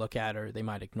don't really look at or they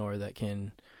might ignore that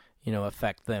can,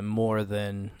 affect them more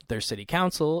than their city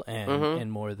council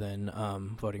and more than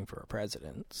voting for a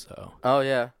president. So. Oh,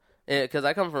 yeah. Because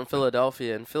I come from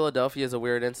Philadelphia, and Philadelphia is a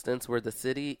weird instance where the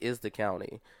city is the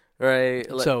county, right?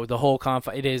 So the whole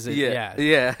it is,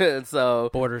 yeah.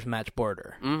 So borders match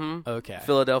border. Okay.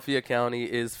 Philadelphia County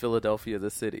is Philadelphia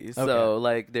the city. So,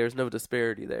 like, there's no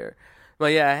disparity there.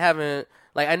 But, yeah, I haven't...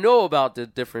 Like, I know about the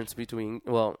difference between...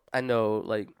 Well, I know,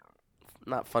 like,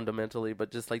 not fundamentally,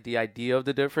 but just like the idea of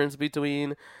the difference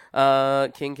between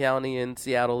King County and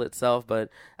Seattle itself. But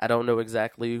I don't know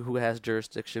exactly who has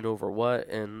jurisdiction over what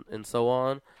and so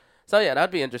on. So yeah,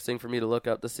 that'd be interesting for me to look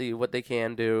up to see what they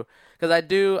can do. Because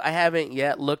I haven't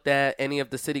yet looked at any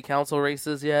of the city council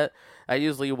races yet. I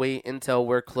usually wait until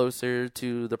we're closer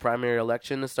to the primary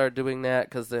election to start doing that,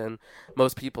 because then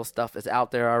most people's stuff is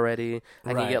out there already.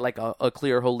 I can get like a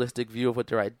clear, holistic view of what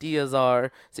their ideas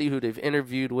are, see who they've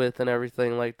interviewed with and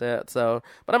everything like that. So,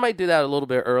 but I might do that a little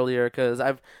bit earlier, because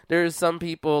there's some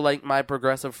people, like my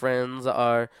progressive friends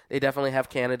they definitely have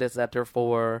candidates that they're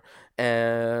for.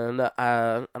 And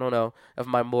I don't know if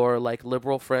my more like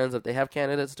liberal friends, if they have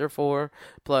candidates they're for.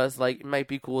 Plus, like, it might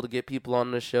be cool to get people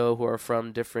on the show who are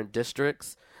from different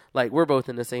districts. Like, we're both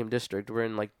in the same district. We're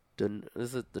in like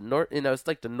is it the North? It's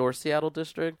like the North Seattle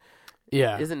district.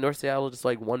 Yeah. Isn't North Seattle just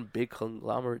like one big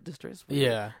conglomerate district?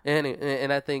 Yeah.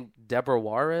 And I think Deborah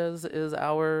Juarez is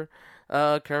our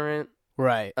current.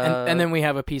 Right. And then we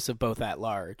have a piece of both at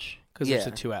large, because there's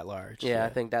a 2 at large. Yeah, I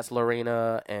think that's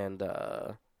Lorena and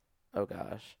oh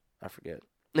gosh, I forget.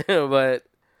 But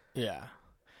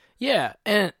yeah,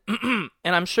 and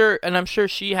and I'm sure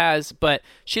she has, but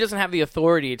she doesn't have the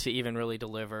authority to even really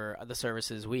deliver the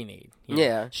services we need.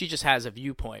 Yeah, she just has a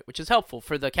viewpoint, which is helpful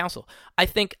for the council. I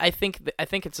think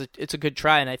it's a good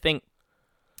try, and I think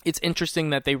it's interesting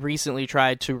that they recently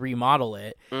tried to remodel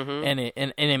it, and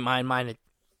in my mind it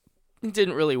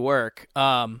didn't really work.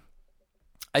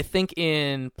 I think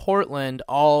in Portland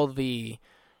all the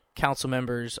council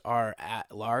members are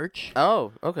at large.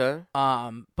 Oh, okay.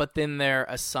 But then they're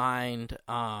assigned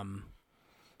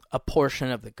a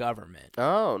portion of the government.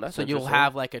 Oh, that's so you'll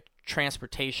have like a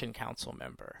transportation council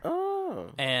member.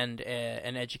 Oh. And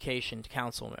an education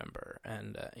council member,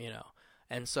 and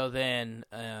and so then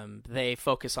they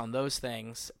focus on those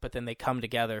things, but then they come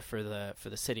together for the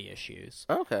city issues.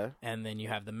 Okay. And then you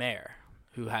have the mayor,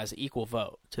 who has equal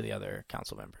vote to the other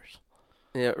council members.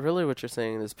 Yeah, really what you're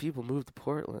saying is people move to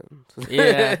Portland.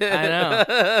 Yeah,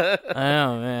 I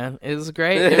know, man. It was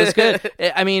great. It was good.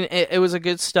 It was a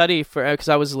good study because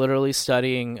I was literally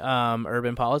studying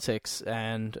urban politics,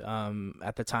 and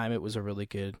at the time it was a really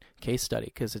good case study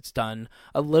because it's done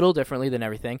a little differently than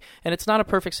everything. And it's not a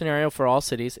perfect scenario for all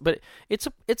cities, but it's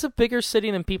a bigger city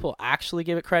than people actually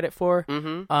give it credit for.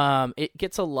 Mm-hmm. It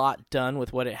gets a lot done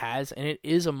with what it has, and it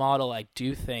is a model I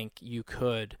do think you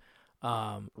could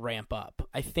ramp up.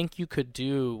 I think you could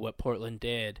do what Portland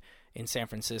did in San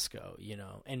Francisco,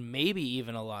 and maybe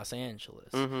even a Los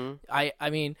Angeles. Mm-hmm.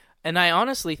 I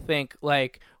honestly think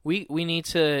like we need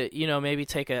to, maybe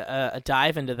take a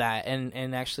dive into that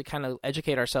and actually kind of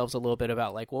educate ourselves a little bit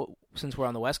about like, well, since we're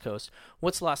on the West Coast,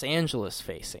 what's Los Angeles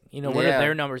facing? What are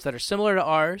their numbers that are similar to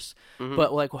ours,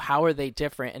 but like how are they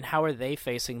different and how are they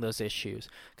facing those issues?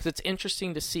 Because it's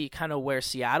interesting to see kind of where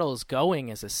Seattle is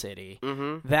going as a city.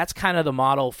 Mm-hmm. That's kind of the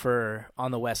model for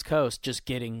on the West Coast, just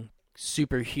getting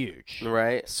super huge,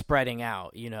 right? Spreading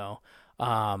out,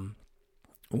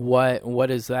 what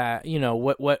is that?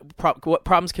 What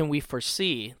problems can we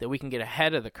foresee that we can get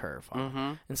ahead of the curve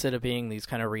on, instead of being these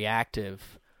kind of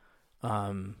reactive,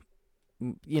 trying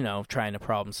to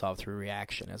problem solve through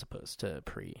reaction as opposed to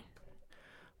pre.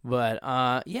 But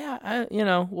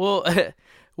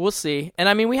we'll see.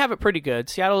 And we have it pretty good.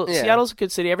 Seattle's a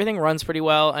good city. Everything runs pretty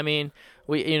well.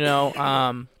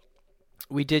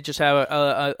 We did just have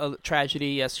a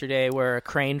tragedy yesterday where a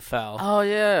crane fell. Oh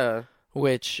yeah.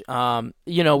 Which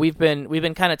we've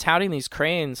been kind of touting these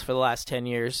cranes for the last 10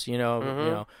 years.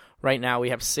 Right now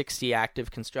we have 60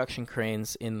 active construction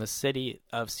cranes in the city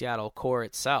of Seattle core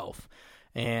itself,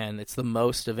 and it's the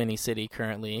most of any city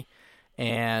currently.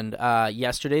 And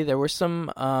yesterday there were some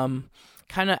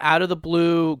kind of out of the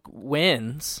blue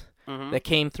winds that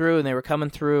came through, and they were coming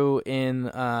through in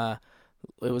it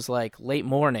was like late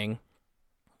morning,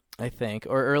 I think,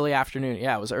 or early afternoon.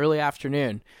 Yeah, it was early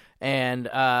afternoon. And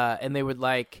they would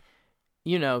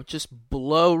just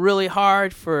blow really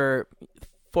hard for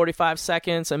 45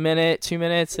 seconds, a minute, 2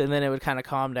 minutes, and then it would kind of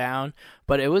calm down.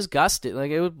 But it was gusty, like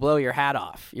it would blow your hat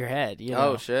off your head.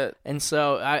 Oh shit! And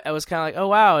so I was kind of like, oh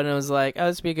wow, and it was like, oh,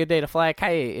 this would be a good day to fly a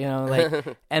kite,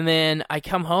 And then I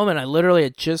come home and I literally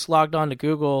had just logged on to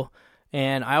Google,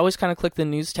 and I always kind of click the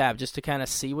news tab just to kind of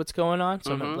see what's going on.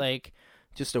 So I'm like,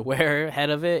 just aware ahead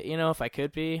of it, if I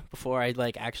could be, before I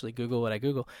actually Google what I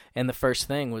Google. And the first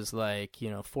thing was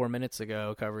 4 minutes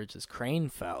ago, coverage this crane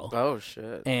fell. Oh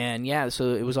shit! And yeah,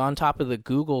 so it was on top of the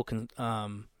Google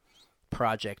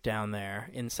project down there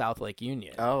in South Lake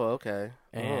Union. Oh, okay.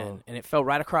 And it fell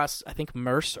right across, I think,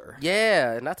 Mercer.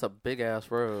 Yeah, and that's a big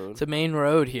ass road. It's a main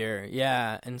road here.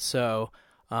 Yeah, and so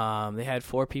they had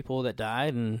 4 people that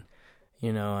died, and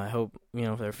I hope,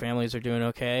 their families are doing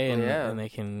okay and they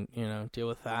can, deal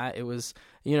with that. It was,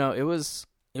 it was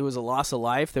a loss of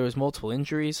life. There was multiple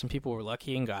injuries. Some people were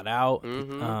lucky and got out.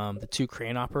 Mm-hmm. The 2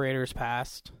 crane operators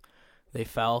passed. They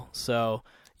fell. So,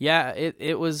 yeah,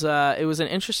 it was an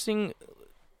interesting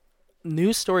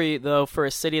news story, though, for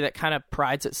a city that kind of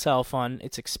prides itself on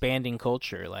its expanding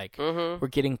culture. Like, we're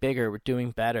getting bigger, we're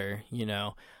doing better,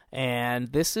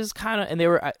 And this is kind of, and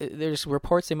there's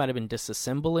reports they might have been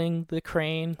disassembling the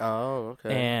crane. Oh,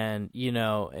 okay. And,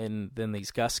 and then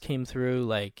these gusts came through.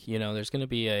 Like, there's going to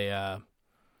be a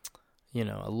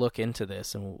look into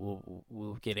this, and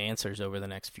we'll get answers over the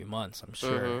next few months, I'm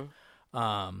sure.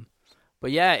 But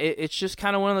yeah, it's just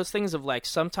kind of one of those things of like,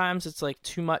 sometimes it's like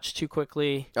too much too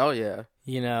quickly. Oh yeah.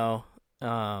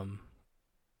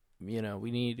 We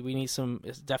need some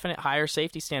definite higher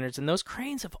safety standards, and those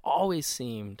cranes have always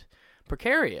seemed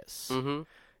precarious.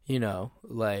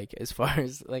 Like as far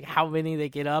as like how many they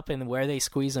get up and where they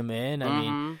squeeze them in. I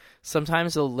mean,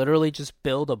 sometimes they'll literally just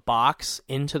build a box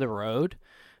into the road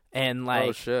and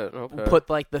like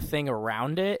put like the thing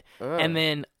around it and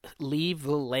then leave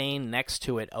the lane next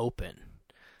to it open.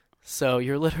 So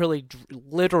you're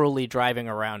literally driving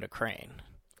around a crane.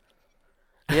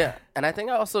 Yeah, and I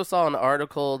think I also saw an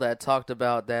article that talked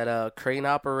about that crane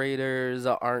operators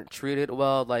aren't treated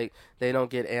well. Like they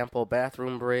don't get ample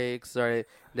bathroom breaks, or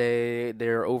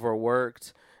they're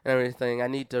overworked and everything. I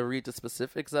need to read the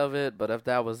specifics of it, but if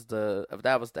that was the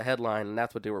headline and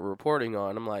that's what they were reporting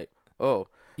on, I'm like, oh.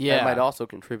 Yeah. That might also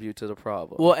contribute to the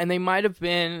problem. Well, and they might have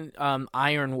been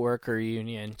iron worker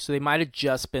union, so they might have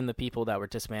just been the people that were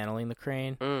dismantling the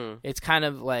crane. It's kind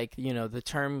of like, the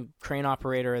term crane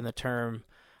operator and the term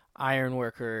iron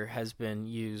worker has been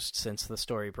used since the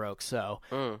story broke. So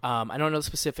I don't know the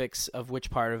specifics of which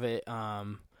part of it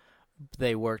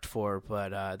they worked for,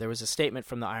 but there was a statement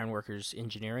from the Iron Workers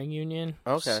Engineering Union.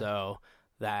 Okay. So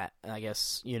that, I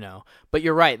guess, but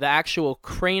you're right. The actual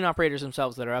crane operators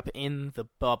themselves that are up in the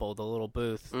bubble, the little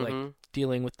booth, like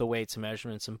dealing with the weights and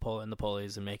measurements and pulling the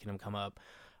pulleys and making them come up.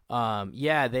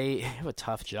 They have a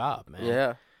tough job, man.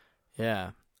 Yeah.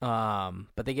 Yeah.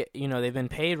 But they get, they've been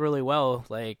paid really well.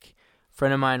 Like, a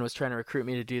friend of mine was trying to recruit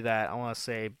me to do that, I want to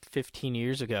say 15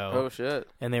 years ago. Oh, shit.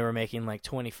 And they were making like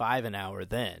 $25 an hour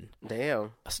then.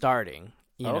 Damn. Starting.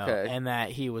 Okay. And that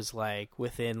he was like,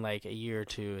 within like a year or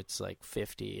two, it's like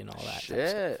 50 and all that Shit. type of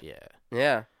stuff. Yeah.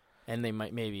 Yeah. And they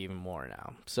might maybe even more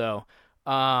now. So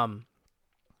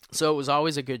it was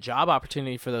always a good job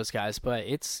opportunity for those guys, but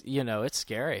it's, it's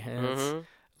scary and it's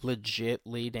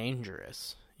legitly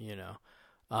dangerous,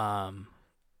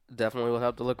 Definitely will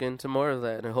have to look into more of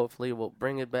that, and hopefully we'll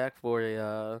bring it back for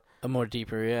a more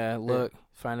deeper, look,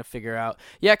 trying to figure out.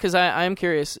 Yeah, because I'm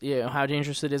curious, how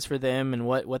dangerous it is for them and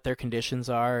what their conditions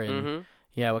are, and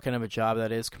what kind of a job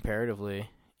that is comparatively,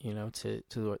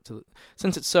 to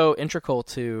since it's so integral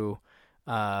to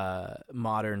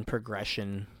modern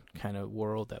progression kind of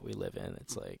world that we live in.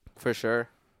 It's like, for sure,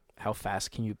 how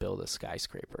fast can you build a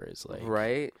skyscraper is like,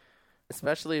 right.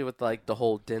 Especially with, like, the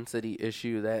whole density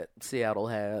issue that Seattle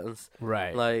has.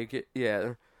 Right. Like,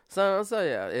 yeah. So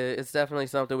yeah, it's definitely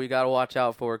something we got to watch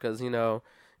out for because,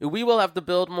 we will have to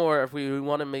build more if we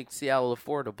want to make Seattle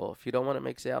affordable. If you don't want to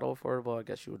make Seattle affordable, I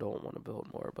guess you don't want to build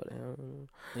more. But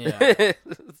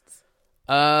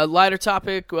yeah. Lighter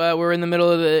topic, we're in the middle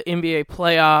of the NBA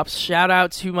playoffs. Shout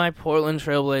out to my Portland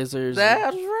Trailblazers.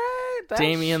 That's right.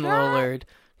 Damian Lillard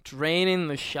draining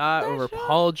the shot over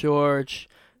Paul George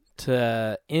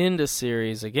to end a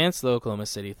series against the Oklahoma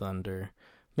City Thunder.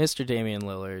 Mr. Damian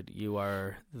Lillard, you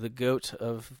are the GOAT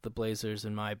of the Blazers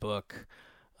in my book.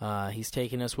 He's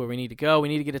taking us where we need to go. We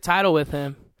need to get a title with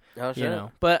him. Oh, shit.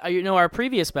 But our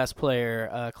previous best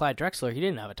player, Clyde Drexler, he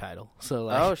didn't have a title.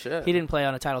 So he didn't play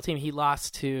on a title team. He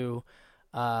lost to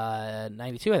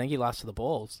 92. I think he lost to the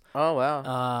Bulls. Oh,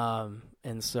 wow.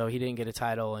 And so he didn't get a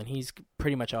title, and he's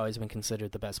pretty much always been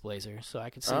considered the best Blazer. So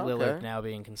I could see Lillard now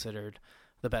being considered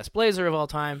the best Blazer of all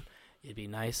time. It'd be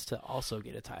nice to also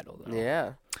get a title, though.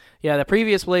 Yeah. Yeah, the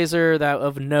previous Blazer that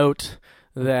of note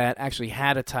that actually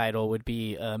had a title would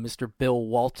be Mr. Bill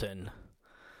Walton.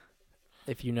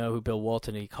 If you know who Bill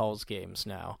Walton, he calls games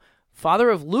now. Father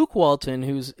of Luke Walton,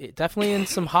 who's definitely in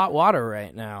some hot water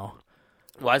right now.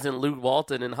 Why isn't Luke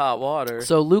Walton in hot water?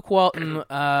 So Luke Walton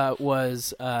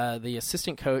was the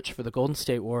assistant coach for the Golden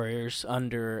State Warriors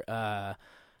under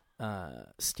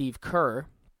Steve Kerr.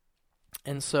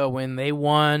 And so when they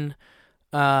won,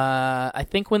 I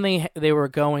think when they were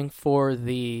going for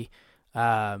the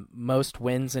most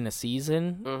wins in a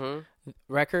season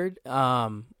record,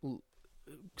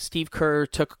 Steve Kerr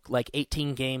took like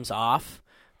 18 games off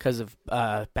because of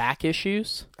back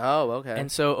issues. Oh, okay.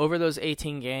 And so over those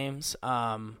 18 games,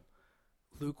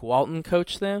 Luke Walton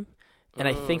coached them, and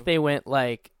I think they went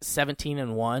like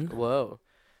 17-1. Whoa.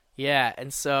 Yeah,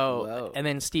 and so Whoa. and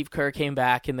then Steve Kerr came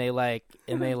back, and they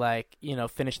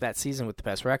finished that season with the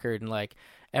best record, and like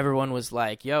everyone was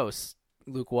like, "Yo,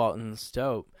 Luke Walton's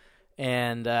dope,"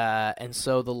 and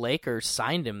so the Lakers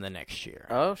signed him the next year.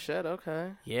 Oh shit.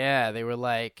 Okay. Yeah, they were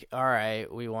like, "All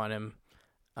right, we want him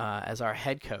as our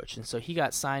head coach," and so he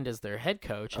got signed as their head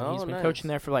coach, and he's been nice. coaching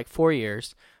there for like 4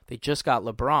 years. They just got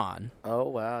LeBron, Oh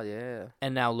wow. Yeah.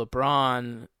 and now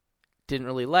LeBron didn't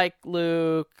really like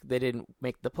Luke. They didn't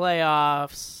make the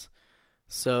playoffs,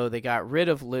 so they got rid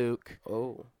of Luke.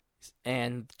 Oh.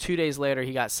 And 2 days later,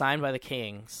 he got signed by the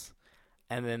Kings.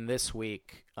 And then this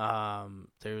week,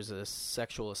 there was a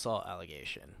sexual assault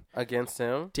allegation Against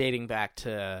him. dating back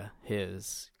to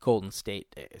his Golden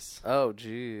State days. Oh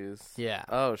jeez. Yeah.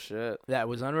 Oh shit. That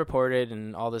was unreported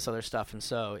and all this other stuff. And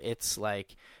so it's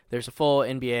like there's a full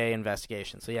NBA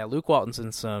investigation. So, yeah, Luke Walton's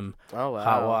in some Oh wow.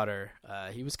 hot water.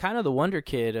 He was kind of the wonder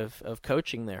kid of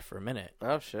coaching there for a minute.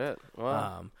 Oh shit.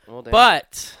 Wow. Well, damn.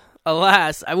 But,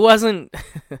 alas, I wasn't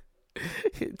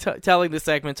telling the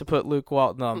segment to put Luke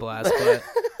Walton on blast, but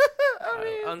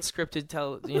unscripted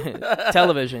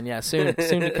television, yeah, soon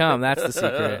to come. That's the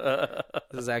secret.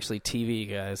 This is actually TV,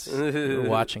 guys. You're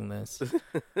watching this.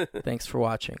 Thanks for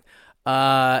watching.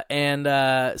 So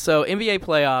NBA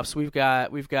playoffs,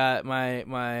 we've got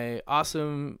my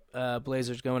awesome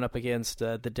Blazers going up against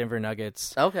the Denver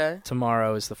Nuggets. Okay.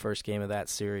 Tomorrow is the first game of that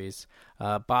series.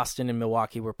 Boston and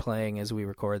Milwaukee were playing as we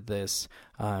record this.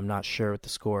 I'm not sure what the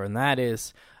score and that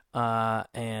is.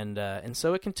 And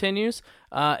so it continues.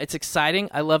 It's exciting.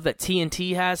 I love that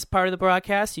TNT has part of the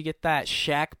broadcast. You get that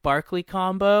Shaq Barkley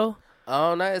combo.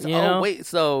 Oh, nice. You know? Wait.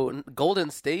 So Golden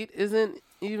State isn't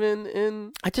even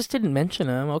in? I just didn't mention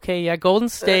them. Okay, yeah, Golden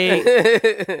State.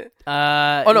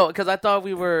 Oh no, because I thought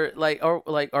we were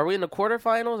are we in the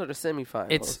quarterfinals or the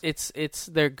semifinals? It's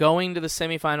they're going to the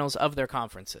semifinals of their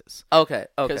conferences. Okay.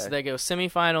 Because they go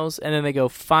semifinals and then they go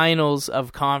finals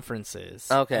of conferences.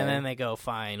 Okay. And then they go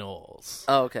finals.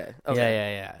 Okay.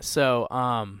 Yeah. So,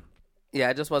 yeah,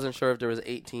 I just wasn't sure if there was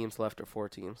 8 teams left or 4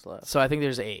 teams left. so I think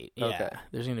there's 8. Yeah. Okay.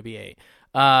 There's going to be 8.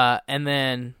 And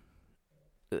then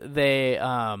they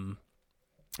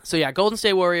so yeah, Golden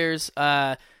State Warriors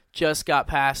just got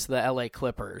past the LA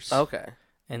Clippers. Okay.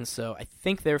 And so I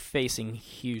think they're facing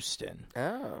Houston.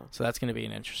 Oh. So that's going to be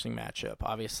an interesting matchup.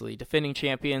 Obviously, defending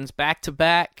champions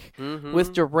back-to-back Mm-hmm.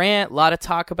 with Durant. A lot of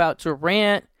talk about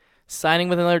Durant signing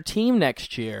with another team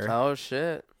next year. Oh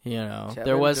shit. You know, Kevin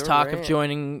there was talk of Durant.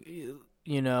 joining,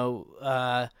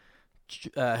 I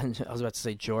was about to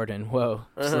say Jordan. Whoa,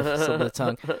 slip of the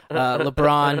tongue.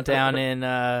 LeBron down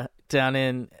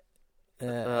in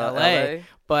LA.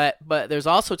 But there's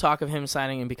also talk of him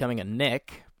signing and becoming a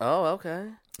Knick. Oh, okay.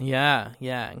 Yeah,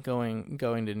 and going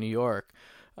to New York.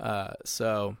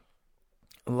 So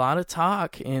a lot of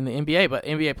talk in the NBA, but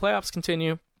NBA playoffs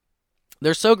continue.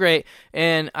 They're so great,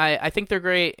 and I think they're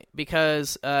great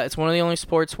because it's one of the only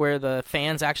sports where the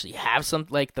fans actually have some,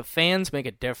 like, the fans make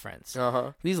a difference.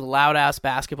 Uh-huh. These loud-ass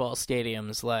basketball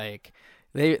stadiums, like,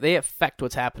 they affect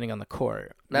what's happening on the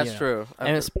court. That's true.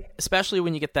 And especially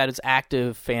when you get that as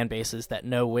active fan bases that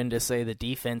know when to say the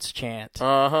defense chant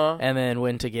Uh-huh. and then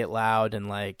when to get loud, and,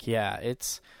 like, yeah,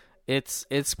 it's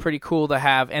pretty cool to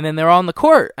have. And then they're on the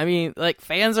court. I mean, like,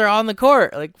 fans are on the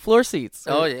court, like floor seats.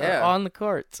 Oh, are yeah. on the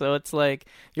court. So it's like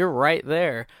you're right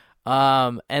there.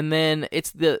 And then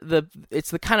it's the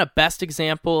kind of best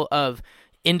example of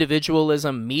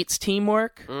individualism meets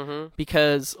teamwork,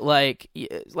 because like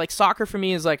soccer for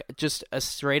me is like just a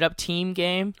straight up team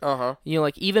game. Uh-huh. You know,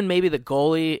 like even maybe the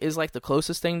goalie is like the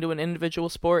closest thing to an individual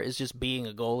sport is just being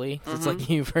a goalie. It's like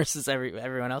you versus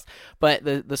everyone else. But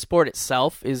the sport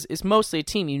itself is mostly a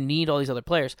team. You need all these other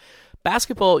players.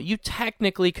 Basketball, you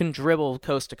technically can dribble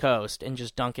coast to coast and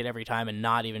just dunk it every time and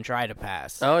not even try to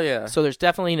pass. Oh, yeah. So there's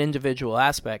definitely an individual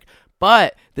aspect.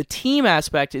 But the team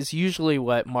aspect is usually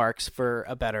what marks for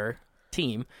a better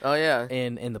team Oh, yeah.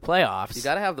 in the playoffs. You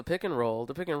got to have the pick and roll.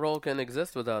 The pick and roll can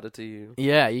exist without a team.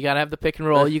 Yeah, you got to have the pick and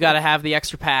roll. You got to have the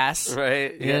extra pass.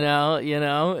 Right. You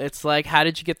know, it's like, how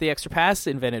did you get the extra pass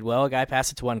invented? Well, a guy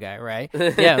passed it to one guy, right?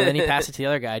 Yeah, and then he passed it to the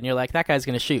other guy, and you're like, that guy's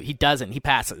going to shoot. He doesn't. He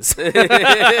passes. That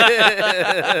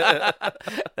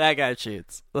guy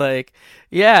shoots. Like,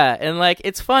 yeah, and like,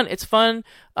 it's fun. It's fun.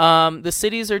 The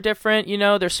cities are different, you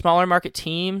know, there's smaller market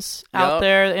teams out Yup.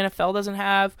 there the NFL doesn't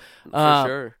have. For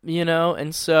sure. You know,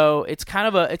 and so it's kind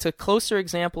of it's a closer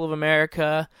example of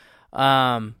America.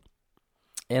 And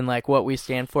like what we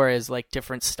stand for is like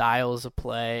different styles of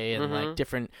play and like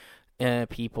different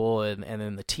people, and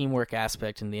then the teamwork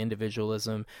aspect and the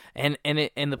individualism, and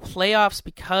the playoffs,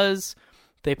 because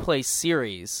they play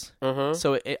series,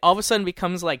 so it all of a sudden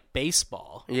becomes like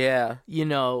baseball. Yeah,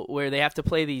 where they have to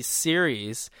play these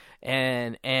series,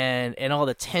 and all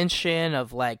the tension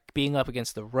of like being up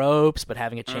against the ropes but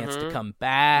having a chance to come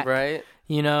back. Right.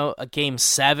 A game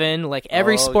 7, like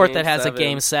every sport that has a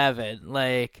game 7,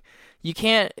 like you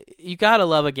gotta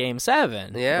love a game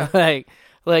 7. Yeah.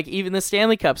 Like even the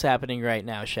Stanley Cup's happening right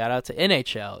now. Shout out to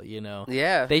NHL,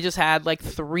 Yeah. They just had like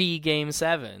 3 game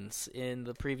 7s in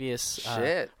the previous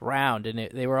round, and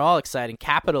they were all exciting.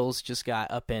 Capitals just got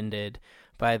upended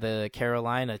by the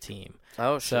Carolina team.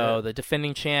 Oh, shit. So the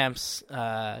defending champs,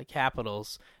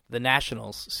 Capitals, the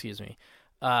Nationals, excuse me.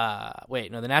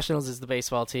 Wait, no, the Nationals is the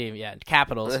baseball team. Yeah,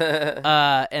 Capitals.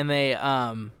 And they,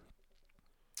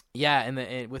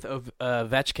 with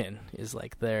Ovechkin is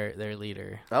like their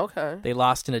leader. Okay. They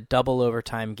lost in a double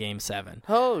overtime game 7.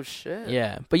 Oh, shit.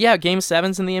 Yeah, but yeah, game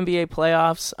 7s in the NBA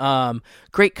playoffs.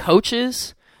 Great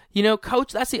coaches.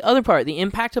 Coach, that's the other part. The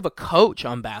impact of a coach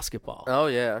on basketball. Oh,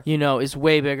 yeah. Is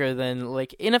way bigger than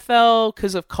like NFL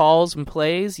because of calls and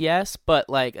plays, yes, but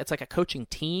like it's like a coaching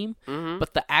team.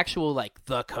 But the actual like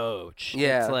the coach,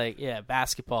 yeah, it's like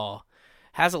basketball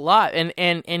has a lot,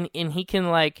 and he can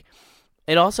like.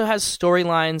 It also has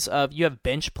storylines of you have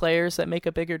bench players that make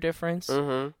a bigger difference.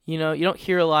 You don't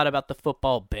hear a lot about the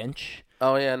football bench.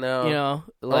 Oh, yeah, no.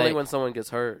 Only when someone gets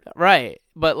hurt. Right.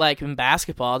 But, like, in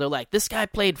basketball, they're like, this guy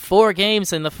played 4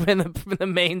 games in the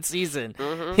main season.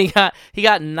 He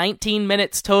got 19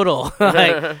 minutes total.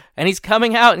 And he's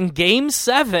coming out in game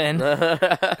 7.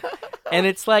 And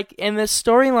it's like, in this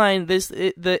storyline,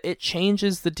 it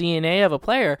changes the DNA of a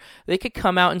player. They could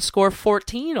come out and score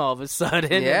 14 all of a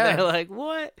sudden. Yeah. And they're like,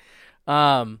 what?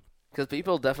 Because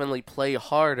people definitely play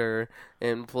harder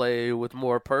and play with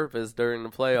more purpose during the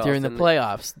playoffs. During the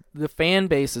playoffs, the fan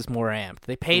base is more amped.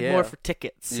 They paid more for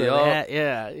tickets. So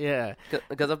yeah.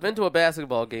 Because I've been to a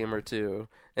basketball game or two,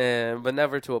 but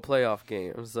never to a playoff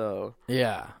game. So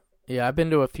yeah, I've been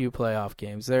to a few playoff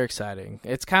games. They're exciting.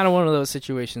 It's kind of one of those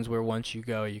situations where once you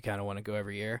go, you kind of want to go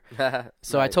every year.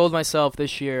 So nice. I told myself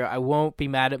this year I won't be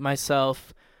mad at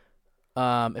myself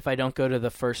if I don't go to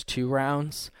the first 2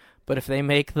 rounds. But if they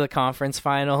make the conference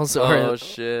finals,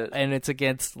 and it's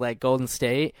against like Golden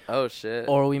State,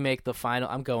 or we make the final,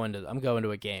 I'm going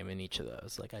to a game in each of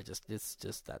those. Like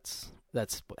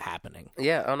that's happening.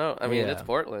 Yeah, I know. I mean, it's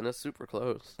Portland. It's super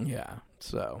close. Yeah.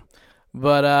 So,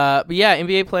 but yeah,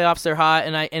 NBA playoffs, they're hot,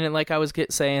 and like I was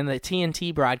saying, the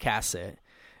TNT broadcasts it.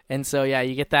 And so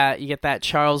you get that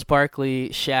Charles Barkley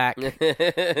Shaq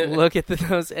look at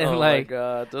those, and my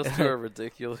god, those 2 are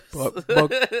ridiculous.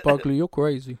 Barkley, you're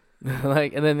crazy.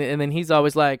 Like, and then he's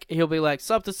always like, he'll be like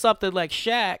something like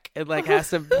Shaq, and like has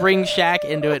to bring Shaq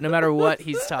into it no matter what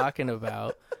he's talking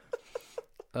about.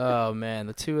 Oh man,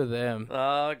 the 2 of them.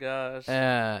 Oh gosh.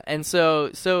 And so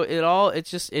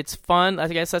it's fun. I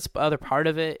guess that's the other part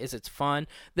of it is it's fun.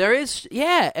 There is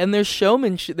and there's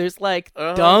showmanship. There's like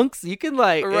dunks. You can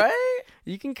like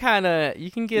you can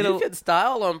get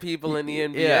style on people in the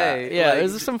NBA. Yeah.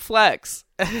 There's some flex.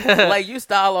 Like you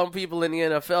style on people in the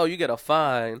NFL, you get a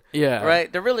fine. Yeah.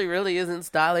 Right? There really isn't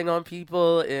styling on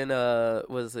people in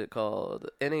what is it called?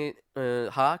 Any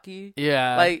hockey?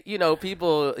 Yeah. Like,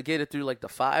 people get it through like the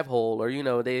 5-hole,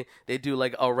 or they do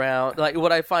like around. Like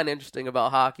what I find interesting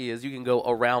about hockey is you can go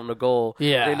around the goal.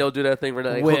 Yeah. And they'll do that thing where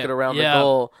they hook it around the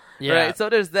goal. Yeah. Right? So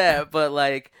there's that, but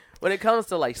like when it comes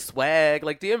to like swag,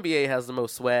 like the NBA has the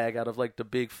most swag out of like the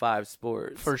big 5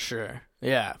 sports. For sure.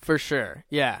 Yeah, for sure.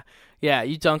 Yeah. Yeah,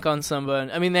 you dunk on someone.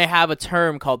 I mean, they have a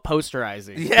term called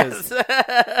posterizing. Yes.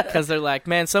 Because they're like,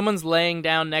 man, someone's laying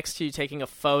down next to you taking a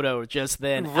photo just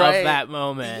then of that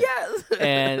moment. Yes.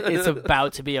 And it's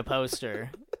about to be a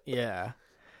poster. Yeah.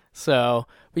 So,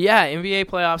 but yeah, NBA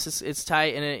playoffs, it's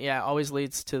tight, and it always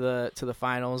leads to the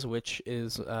finals, which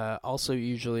is also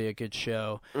usually a good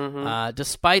show,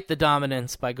 despite the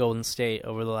dominance by Golden State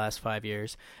over the last 5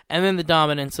 years, and then the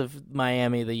dominance of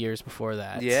Miami the years before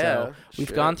that. Yeah, so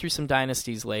we've gone through some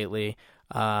dynasties lately.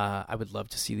 I would love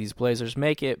to see these Blazers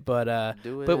make it, but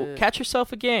catch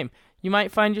yourself a game. You might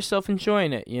find yourself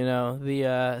enjoying it.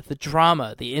 The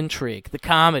drama, the intrigue, the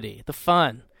comedy, the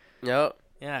fun. Yep.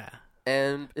 Yeah.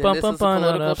 And this is a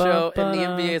political show, and the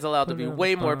NBA is allowed to be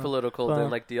way more political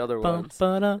than like the other ones.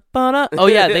 Oh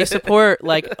yeah, they support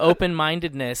like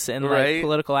open-mindedness and like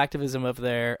political activism of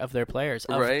their players,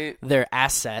 of their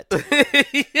asset.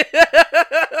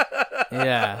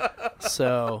 Yeah.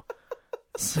 So,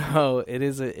 So it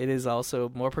is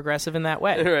also more progressive in that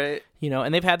way. Right.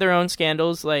 And they've had their own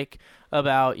scandals like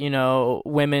about,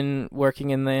 women working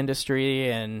in the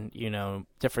industry and,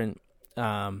 different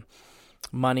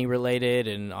money related,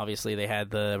 and obviously they had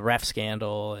the ref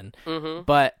scandal and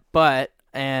but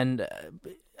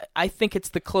I think it's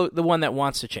the one that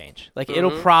wants to change. Like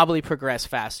it'll probably progress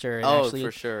faster and actually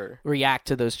for sure. react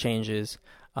to those changes.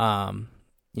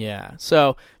 Yeah.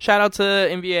 So shout out to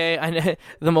NBA. I know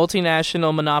the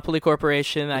multinational monopoly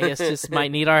corporation, I guess, just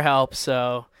might need our help.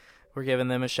 So we're giving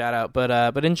them a shout out.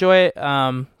 But enjoy it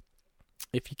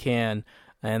if you can.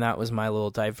 And that was my little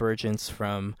divergence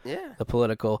from the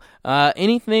political.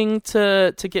 Anything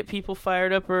to get people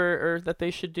fired up or that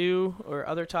they should do, or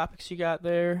other topics you got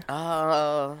there?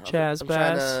 Chaz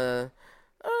Bass.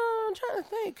 I'm trying to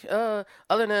think.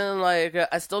 Other than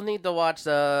I still need to watch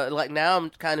now I'm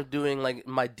kind of doing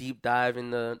my deep dive in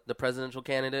the presidential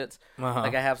candidates. I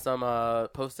have some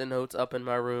post-it notes up in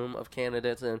my room of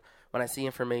candidates, and when I see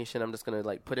information, I'm just gonna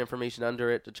put information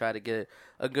under it to try to get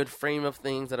a good frame of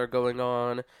things that are going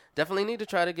on. Definitely need to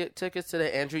try to get tickets to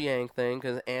the Andrew Yang thing,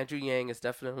 because Andrew Yang is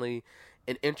definitely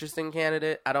an interesting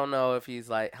candidate. I don't know if he's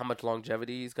how much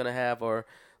longevity he's gonna have, or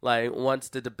once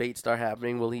the debates start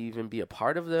happening, will he even be a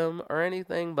part of them or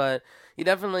anything? But he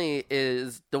definitely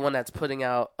is the one that's putting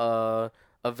out a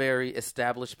very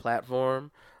established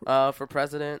platform for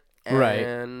president.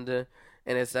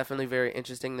 And it's definitely very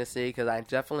interesting to see, because I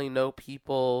definitely know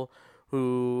people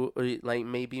who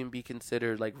maybe be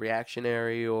considered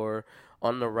reactionary or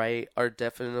on the right are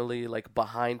definitely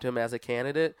behind him as a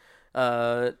candidate.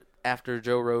 After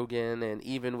Joe Rogan, and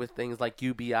even with things like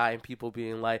UBI and people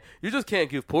being you just can't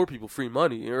give poor people free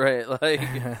money, right?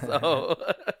 So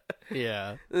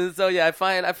yeah. So yeah, I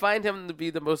find him to be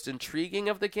the most intriguing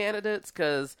of the candidates,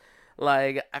 because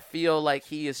I feel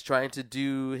he is trying to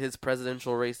do his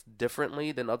presidential race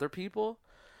differently than other people.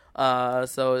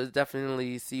 So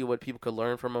definitely see what people could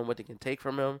learn from him, what they can take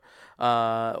from him,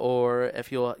 or if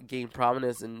he'll gain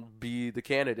prominence and be the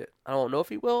candidate. I don't know if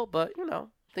he will, but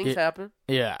things happen.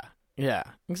 Yeah,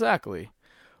 exactly.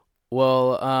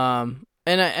 Well,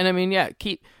 and I mean, yeah,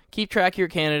 keep track of your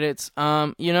candidates.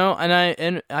 And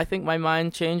I think my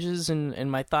mind changes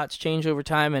and my thoughts change over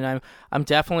time, and I'm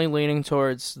definitely leaning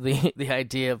towards the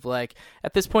idea of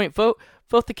at this point, vote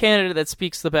the candidate that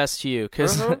speaks the best to you,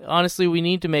 because honestly, we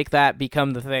need to make that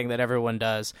become the thing that everyone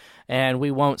does, and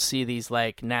we won't see these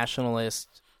nationalist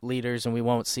leaders, and we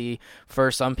won't see, for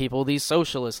some people, these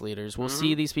socialist leaders. We'll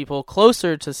see these people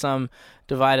closer to some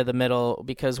divide of the middle,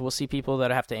 because we'll see people that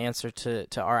have to answer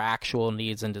to our actual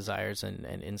needs and desires and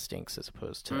instincts, as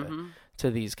opposed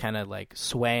to these kind of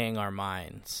swaying our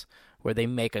minds, where they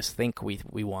make us think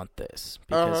we want this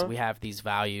because we have these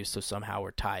values, so somehow we're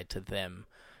tied to them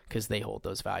because they hold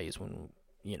those values when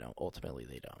ultimately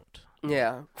they don't.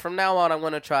 Yeah. From now on, I'm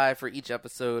going to try for each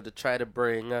episode to try to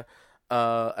bring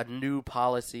a new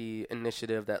policy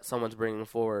initiative that someone's bringing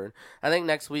forward. I think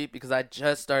next week, because I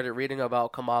just started reading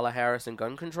about Kamala Harris and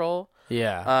gun control.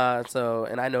 Yeah.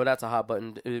 And I know that's a hot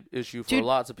button issue for Dude,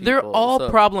 lots of people. They're all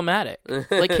problematic.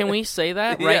 Can we say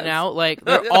that right Yes. now?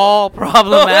 They're all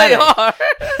problematic.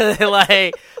 They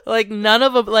are. None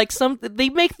of them. They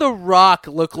make The Rock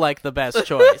look like the best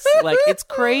choice. It's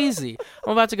crazy.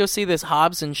 I'm about to go see this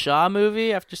Hobbs and Shaw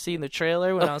movie after seeing the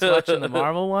trailer when I was watching the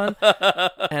Marvel one,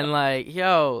 and I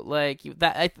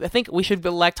think we should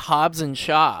elect Hobbs and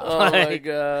Shaw. Oh my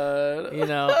god.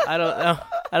 I don't know.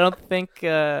 I don't think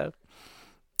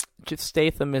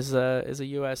Statham is a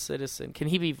U.S. citizen. Can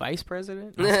he be vice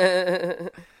president?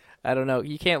 I don't know.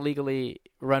 You can't legally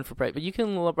run for president, but you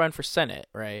can run for Senate,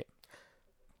 right?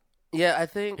 Yeah, I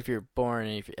think if you're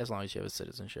born, as long as you have a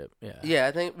citizenship. Yeah. Yeah,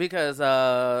 I think because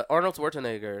Arnold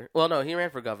Schwarzenegger. Well, no, he ran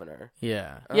for governor.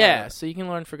 Yeah. So you can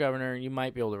run for governor. You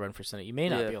might be able to run for Senate. You may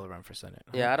not be able to run for Senate.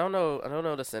 Yeah, I don't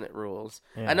know the Senate rules.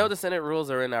 Yeah. I know the Senate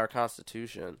rules are in our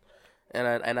Constitution,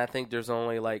 and I think there's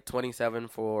only 27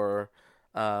 for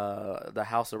the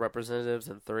House of Representatives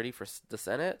and 30 for the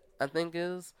Senate, I think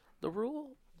is the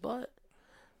rule.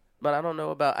 But I don't know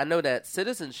about. I know that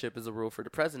citizenship is a rule for the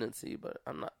presidency, but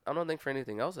I don't think for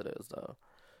anything else it is though.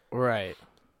 Right.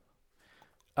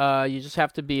 You just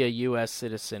have to be a U.S.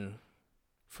 citizen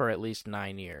for at least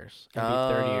 9 years and be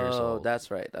 30 years old.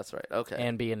 That's right. Okay.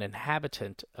 And be an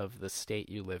inhabitant of the state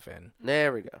you live in.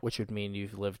 There we go. Which would mean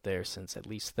you've lived there since at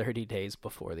least 30 days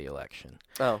before the election.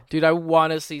 Oh. Dude, I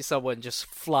want to see someone just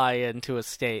fly into a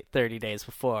state 30 days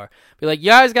before. Be like, you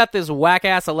guys got this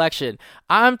whack-ass election.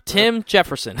 I'm Tim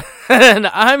Jefferson. And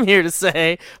I'm here to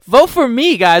say, vote for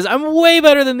me, guys. I'm way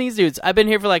better than these dudes. I've been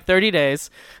here for like 30 days.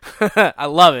 I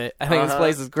love it. I think this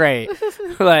place is great.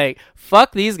 Like,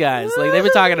 fuck these guys. Like, they've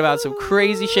been talking about some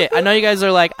crazy shit. I know you guys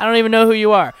are like, I don't even know who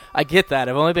you are. I get that.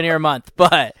 I've only been here a month.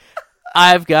 But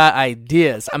I've got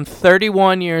ideas. I'm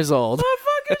 31 years old.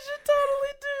 Motherfucker should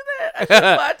totally do that. I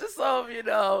should watch the song,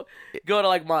 go to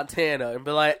like Montana and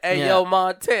be like, hey, yo,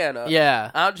 Montana.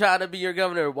 Yeah. I'm trying to be your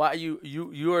governor. Why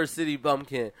you are a city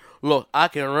bumpkin. Look, I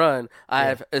can run. I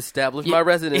have established my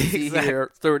residency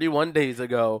here 31 days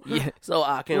ago, so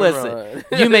I can run.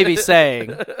 You may be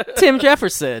saying, Tim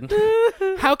Jefferson,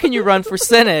 how can you run for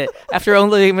Senate after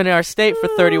only living in our state for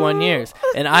 31 years?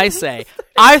 And I say,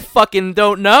 I fucking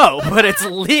don't know, but it's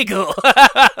legal.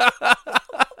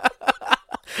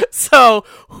 So,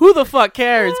 who the fuck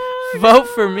cares? Vote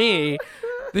for me.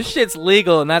 This shit's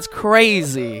legal, and that's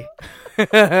crazy.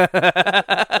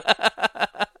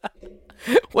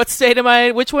 What state am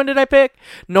I? Which one did I pick?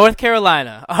 North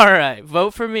Carolina. All right,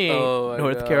 vote for me,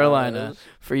 North Carolina,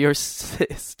 for your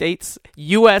state's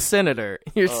U.S. senator.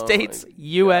 Your state's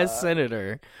U.S.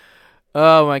 senator.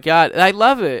 Oh my god, I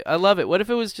love it. I love it. What if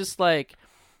it was just like,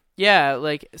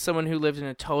 like someone who lived in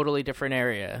a totally different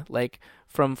area, like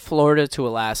from Florida to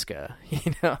Alaska.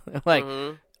 Like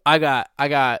I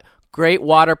got great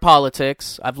water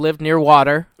politics. I've lived near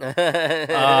water.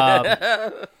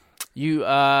 You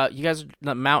guys are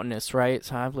not mountainous, right?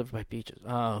 So I've lived by beaches.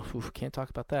 Oh, can't talk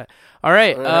about that. All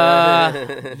right.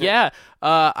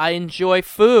 I enjoy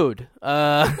food.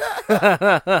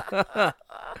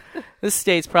 This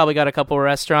state's probably got a couple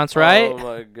restaurants, right? Oh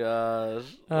my gosh.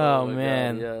 Oh my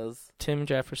man. God, yes. Tim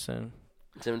Jefferson,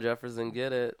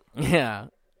 get it. Yeah.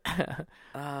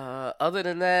 Other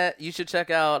than that, you should check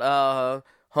out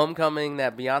Homecoming,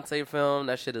 that Beyonce film.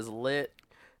 That shit is lit.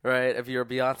 Right, if you're a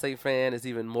Beyonce fan, it's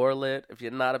even more lit. If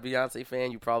you're not a Beyonce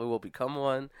fan, you probably will become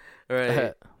one.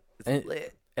 Right, it's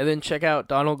lit. And then check out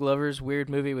Donald Glover's weird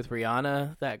movie with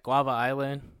Rihanna, that Guava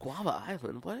Island. Guava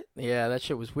Island, what? Yeah, that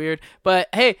shit was weird. But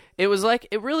hey, it was like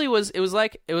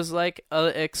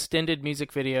an extended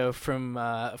music video from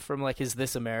like his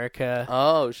This America.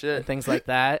 Oh shit, and things like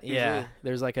that. Yeah,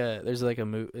 there's like a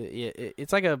movie.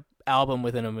 It's like a album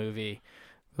within a movie.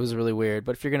 It was really weird,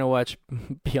 but if you're gonna watch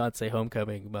Beyonce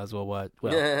Homecoming, you might as well watch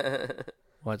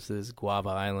this Guava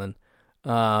Island,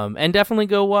 and definitely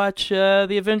go watch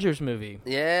the Avengers movie.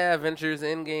 Yeah, Avengers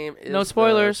Endgame. No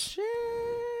spoilers,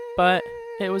 but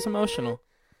it was emotional.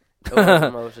 It was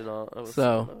emotional. It was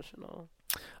so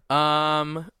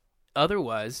emotional.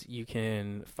 Otherwise, you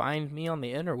can find me on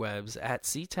the interwebs at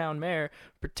Seatown Mayor,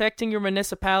 protecting your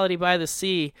municipality by the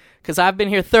sea, because I've been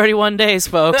here 31 days,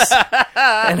 folks,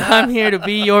 and I'm here to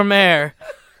be your mayor.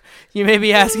 You may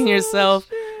be asking yourself,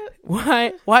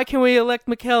 why can we elect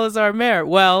Mikkel as our mayor?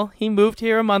 Well, he moved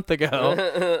here a month ago,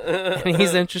 and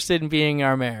he's interested in being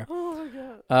our mayor.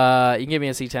 You can give me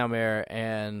a Seatown Mayor,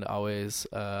 and always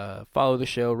follow the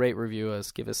show, rate, review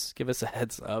us, give us a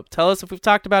heads up. Tell us if we've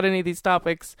talked about any of these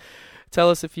topics. Tell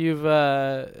us if you've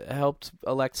helped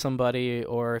elect somebody,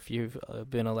 or if you've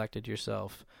been elected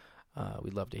yourself.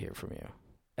 We'd love to hear from you.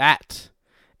 At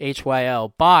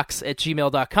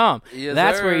hylbox@gmail.com. Yes,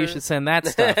 That's sir. where you should send that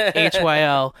stuff.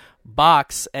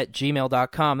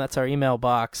 hylbox@gmail.com. That's our email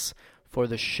box for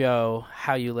the show.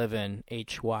 How You Livin',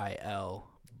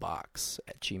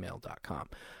 hylbox@gmail.com.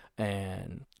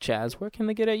 And Chaz, where can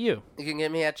they get at you? You can get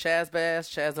me at Chaz Bass,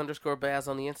 Chaz_Bass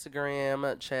on the Instagram,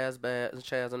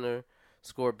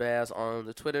 Chaz_Bass on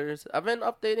the Twitters. I've been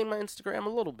updating my Instagram a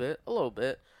little bit.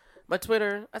 My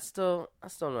Twitter, I still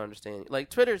don't understand. Like,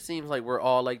 Twitter seems like where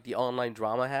all like the online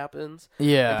drama happens.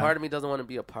 Yeah. And part of me doesn't want to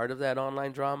be a part of that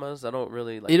online drama, so I don't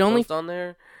really like It only- post on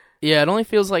there. Yeah, it only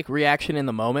feels like reaction in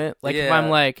the moment. Like, if Yeah. I'm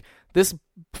like, this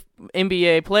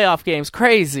NBA playoff game's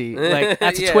crazy, like,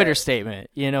 that's a Yeah. Twitter statement.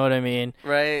 You know what I mean?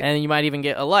 Right. And you might even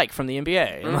get a like from the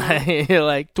NBA.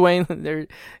 Like Dwayne,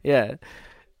 yeah.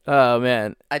 Oh,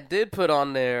 man. I did put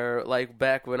on there, like,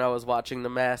 back when I was watching The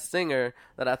Masked Singer,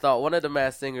 that I thought one of the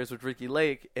Masked Singers was Ricky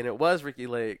Lake, and it was Ricky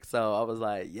Lake, so I was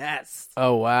like, yes.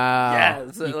 Oh, wow.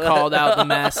 Yes. You called out the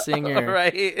Masked Singer.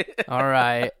 Right. All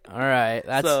right.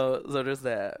 That's So there's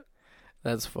that.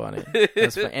 That's funny.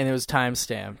 And it was time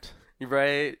stamped.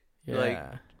 Right? Yeah. Like,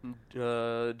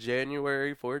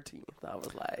 January 14th. I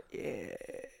was like, yeah.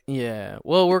 Yeah.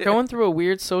 Well, we're going through a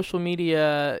weird social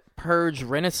media purge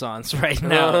renaissance right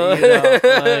now. You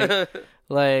know?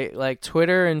 like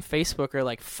Twitter and Facebook are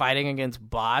like fighting against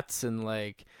bots and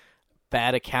like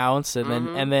bad accounts,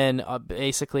 and then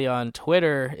basically on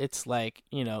Twitter it's like,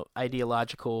 you know,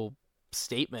 ideological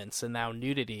statements and now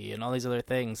nudity and all these other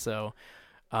things. So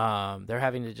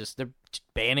they're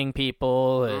banning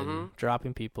people and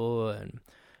dropping people and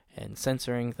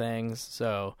censoring things.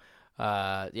 So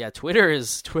Twitter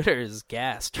is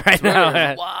gassed right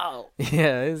now. Wow.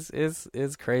 Yeah,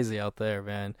 it's crazy out there,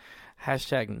 man.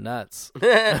 Hashtag nuts.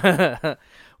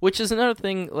 Which is another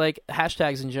thing, like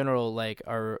hashtags in general, like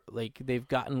are like they've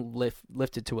gotten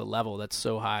lifted to a level that's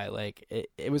so high. Like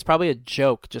it was probably a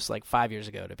joke just like 5 years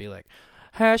ago to be like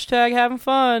hashtag having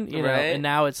fun, you know, and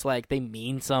now it's like they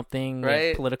mean something, they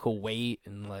have political weight,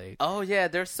 and like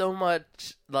there's so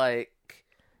much like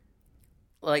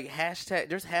hashtag.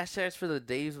 There's hashtags for the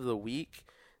days of the week.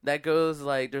 That goes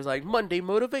like, there's like Monday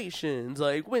motivations,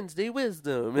 like Wednesday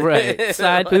wisdom. Right.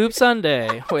 Side boob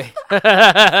Sunday. Wait.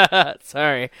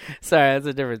 Sorry, that's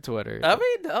a different Twitter. I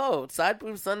mean, no. Side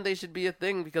boob Sunday should be a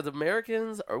thing because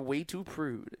Americans are way too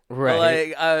prude. Right.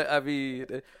 Like, I mean,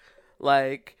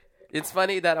 like, it's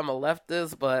funny that I'm a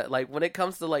leftist, but like when it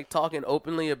comes to like talking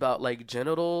openly about like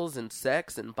genitals and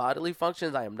sex and bodily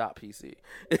functions, I am not PC.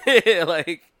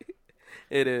 Like,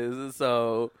 it is.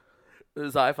 So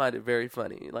I find it very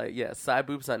funny. Like, yeah, Side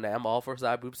Boob Sunday. I'm all for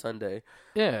Side Boob Sunday.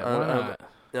 Yeah, why not?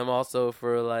 I'm also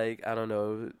for, like, I don't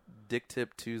know, Dick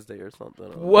Tip Tuesday or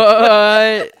something.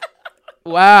 What?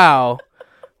 Wow.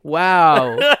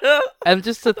 And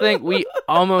just to think, we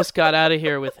almost got out of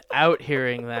here without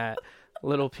hearing that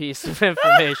little piece of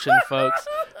information, folks,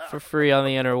 for free on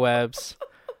the interwebs.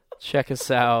 Check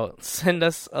us out. Send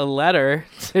us a letter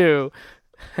to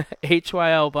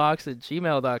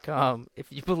hylbox@gmail.com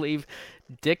if you believe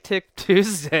Dick Tip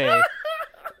Tuesday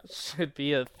should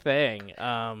be a thing.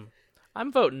 I'm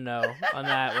voting no on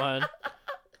that one.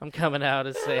 I'm coming out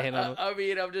as saying I'm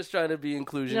just trying to be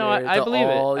inclusionary. No, I believe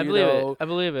it. I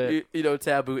believe it. You know,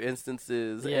 taboo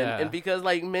instances. Yeah. And because,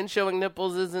 like, men showing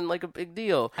nipples isn't, like, a big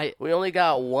deal. We only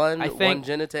got one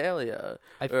genitalia.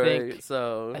 I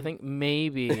think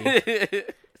maybe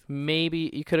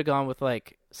you could have gone with,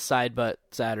 like, side butt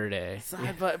Saturday.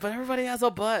 Side butt, but everybody has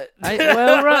a butt.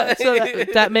 Right. So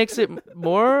that makes it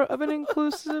more of an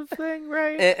inclusive thing,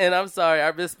 right? And I'm sorry,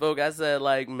 I misspoke. I said,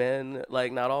 like, men,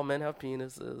 like, not all men have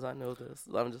penises. I know this.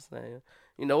 I'm just saying.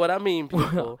 You know what I mean,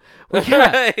 people. we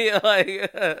got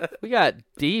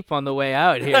deep on the way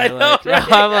out here. I know,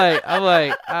 right? I'm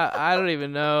like, I don't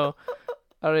even know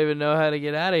how to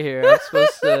get out of here. I'm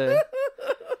supposed to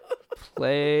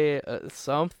play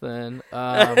something. Get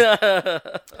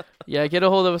a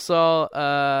hold of us all.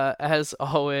 As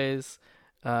always,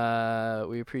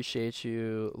 we appreciate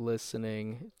you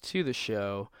listening to the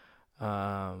show.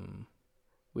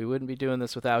 We wouldn't be doing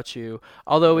this without you,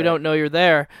 although we don't know you're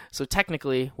there, so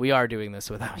technically we are doing this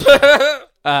without you.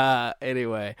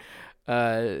 Anyway,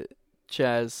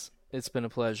 Chaz, it's been a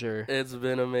pleasure. It's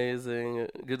been amazing.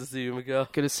 Good to see you, Miguel.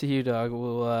 Good to see you, dog.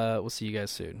 We'll see you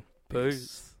guys soon.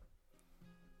 Peace.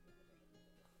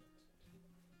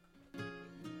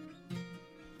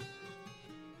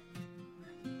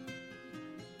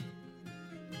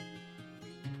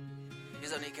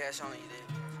 Cash on you,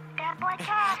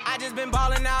 I just been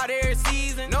ballin' out every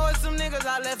season. Know it's some niggas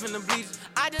I left in the bleachers.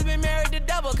 I just been married to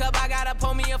double cup. I gotta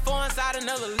pour me a 4 inside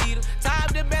another liter. Tie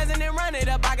up the bands and then run it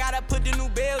up. I gotta put the new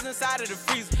bells inside of the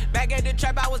freezer. Back at the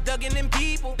trap, I was ducking them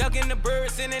people. Ducking the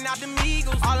birds, sending out the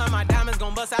Eagles. All of my diamonds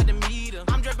gon' bust out the meter.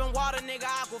 I'm dripping water, nigga,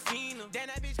 Aquafina. Damn,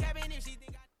 that bitch cabin if she think